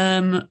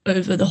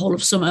 over the whole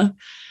of summer.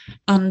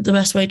 And the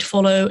best way to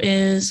follow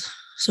is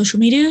social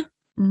media.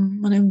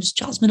 My name is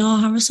Jasmine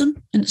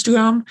Harrison,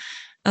 Instagram.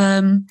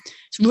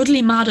 It's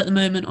Ruddly Mad at the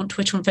moment on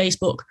Twitter and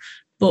Facebook,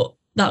 but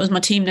that was my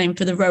team name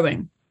for the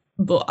rowing.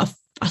 But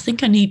I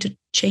think I need to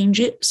change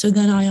it so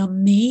then I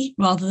am me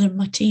rather than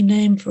my team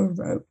name for a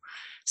row.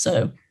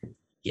 So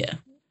yeah,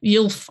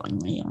 you'll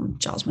find me on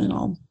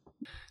Jasmine.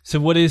 So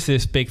what is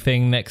this big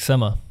thing next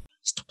summer?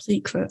 It's top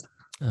secret.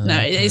 No,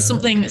 it's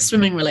something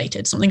swimming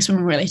related,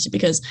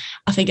 because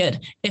I figured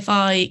if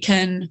I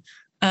can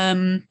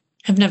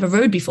have never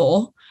rowed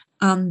before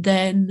and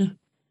then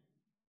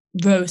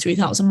row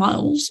 3,000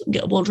 miles and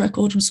get a world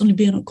record and suddenly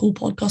be on a cool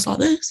podcast like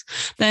this,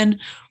 then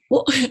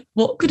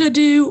what could I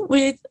do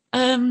with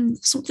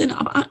something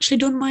I've actually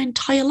done my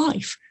entire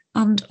life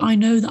and I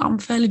know that I'm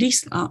fairly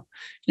decent at?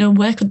 You know,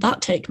 where could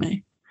that take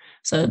me?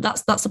 So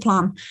that's the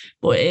plan.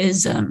 But it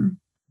is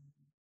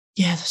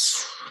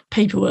there's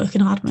paperwork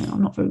and admin.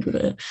 I'm not very good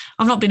at it.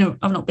 I've not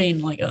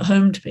been like at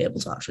home to be able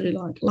to actually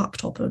like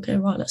laptop. Okay,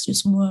 right, let's do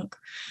some work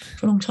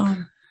for a long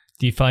time.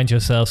 Do you find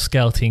yourself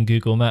scouting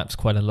Google Maps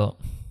quite a lot?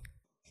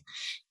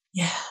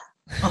 Yeah,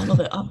 I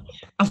love it.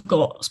 I've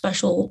got a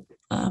special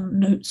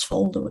notes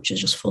folder which is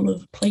just full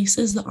of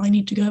places that I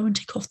need to go and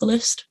tick off the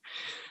list.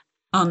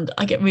 And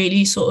I get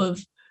really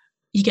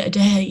you get a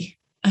day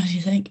and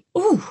you think,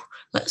 oh,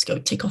 let's go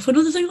tick off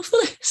another thing off the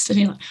list. And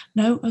you're like,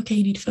 no, okay,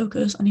 you need to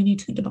focus and you need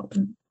to think about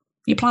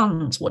your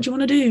plans. What do you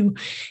want to do?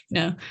 You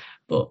know,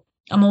 but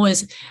I'm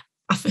always,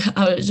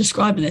 I was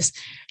describing this,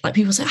 like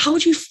people say, how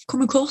would you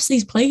come across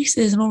these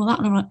places and all of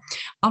that? And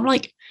I'm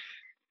like,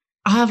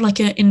 I have like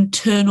an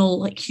internal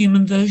like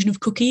human version of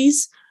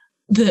cookies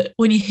that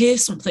when you hear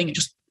something, it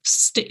just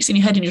sticks in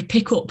your head and you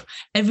pick up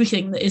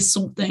everything that is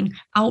something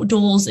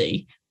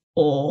outdoorsy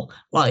or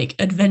like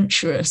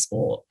adventurous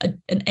or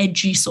an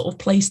edgy sort of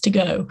place to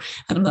go.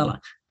 And I'm there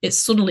like, it's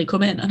suddenly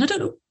come in. And I don't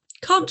know,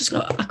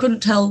 I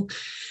couldn't tell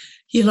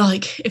you,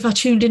 like, if I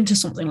tuned into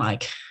something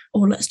like, oh,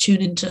 let's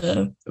tune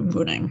into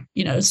running,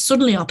 you know,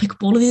 suddenly I'll pick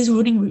up all of these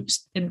running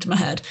routes into my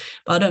head,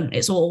 but I don't,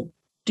 it's all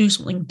do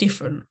something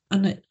different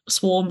and it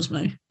swarms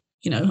me.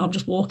 You know, I'm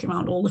just walking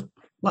around all the,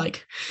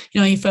 like,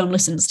 you know, your phone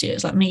listens to you.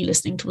 It's like me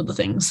listening to other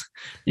things.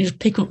 You just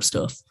pick up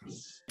stuff.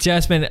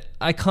 Jasmine,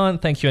 I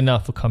can't thank you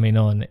enough for coming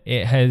on.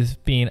 It has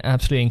been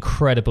absolutely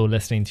incredible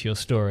listening to your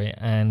story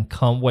and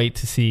can't wait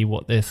to see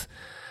what this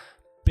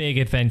big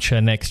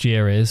adventure next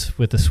year is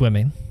with the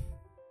swimming.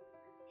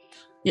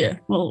 Yeah,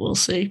 well, we'll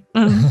see.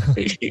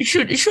 It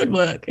should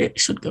work. It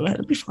should go ahead.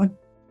 It'll be fine.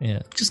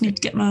 Yeah. Just need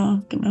to get my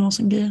horse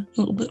in gear a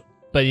little bit.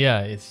 But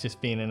yeah, it's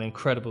just been an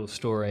incredible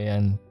story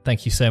and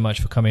thank you so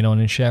much for coming on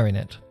and sharing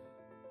it.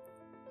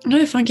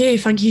 No, thank you.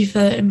 Thank you for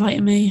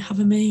inviting me,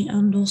 having me,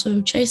 and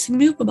also chasing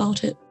me up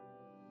about it.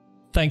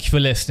 Thank you for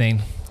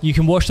listening. You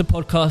can watch the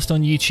podcast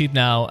on YouTube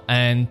now,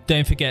 and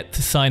don't forget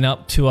to sign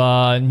up to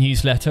our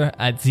newsletter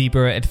at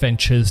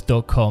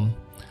zebraadventures.com.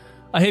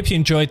 I hope you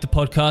enjoyed the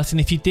podcast, and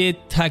if you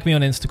did, tag me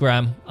on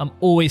Instagram. I'm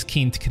always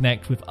keen to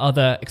connect with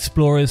other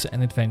explorers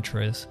and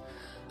adventurers.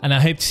 And I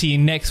hope to see you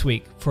next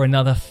week for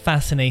another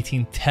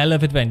fascinating tale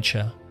of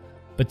adventure.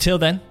 But till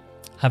then,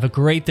 have a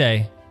great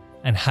day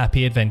and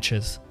happy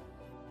adventures.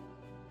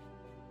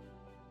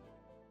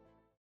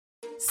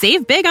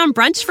 Save big on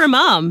brunch for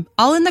mom,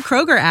 all in the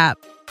Kroger app.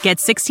 Get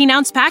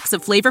 16-ounce packs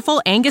of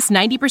flavorful Angus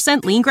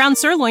 90% lean ground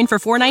sirloin for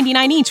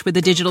 $4.99 each with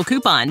a digital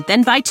coupon.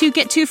 Then buy 2,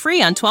 get 2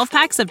 free on 12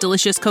 packs of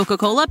delicious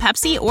Coca-Cola,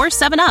 Pepsi, or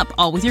 7-Up,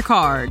 all with your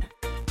card.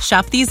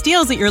 Shop these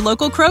deals at your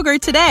local Kroger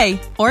today,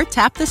 or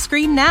tap the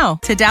screen now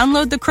to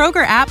download the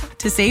Kroger app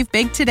to save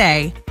big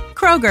today.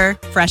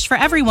 Kroger, fresh for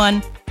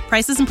everyone.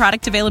 Prices and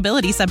product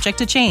availability subject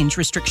to change.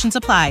 Restrictions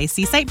apply.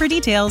 See site for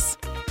details.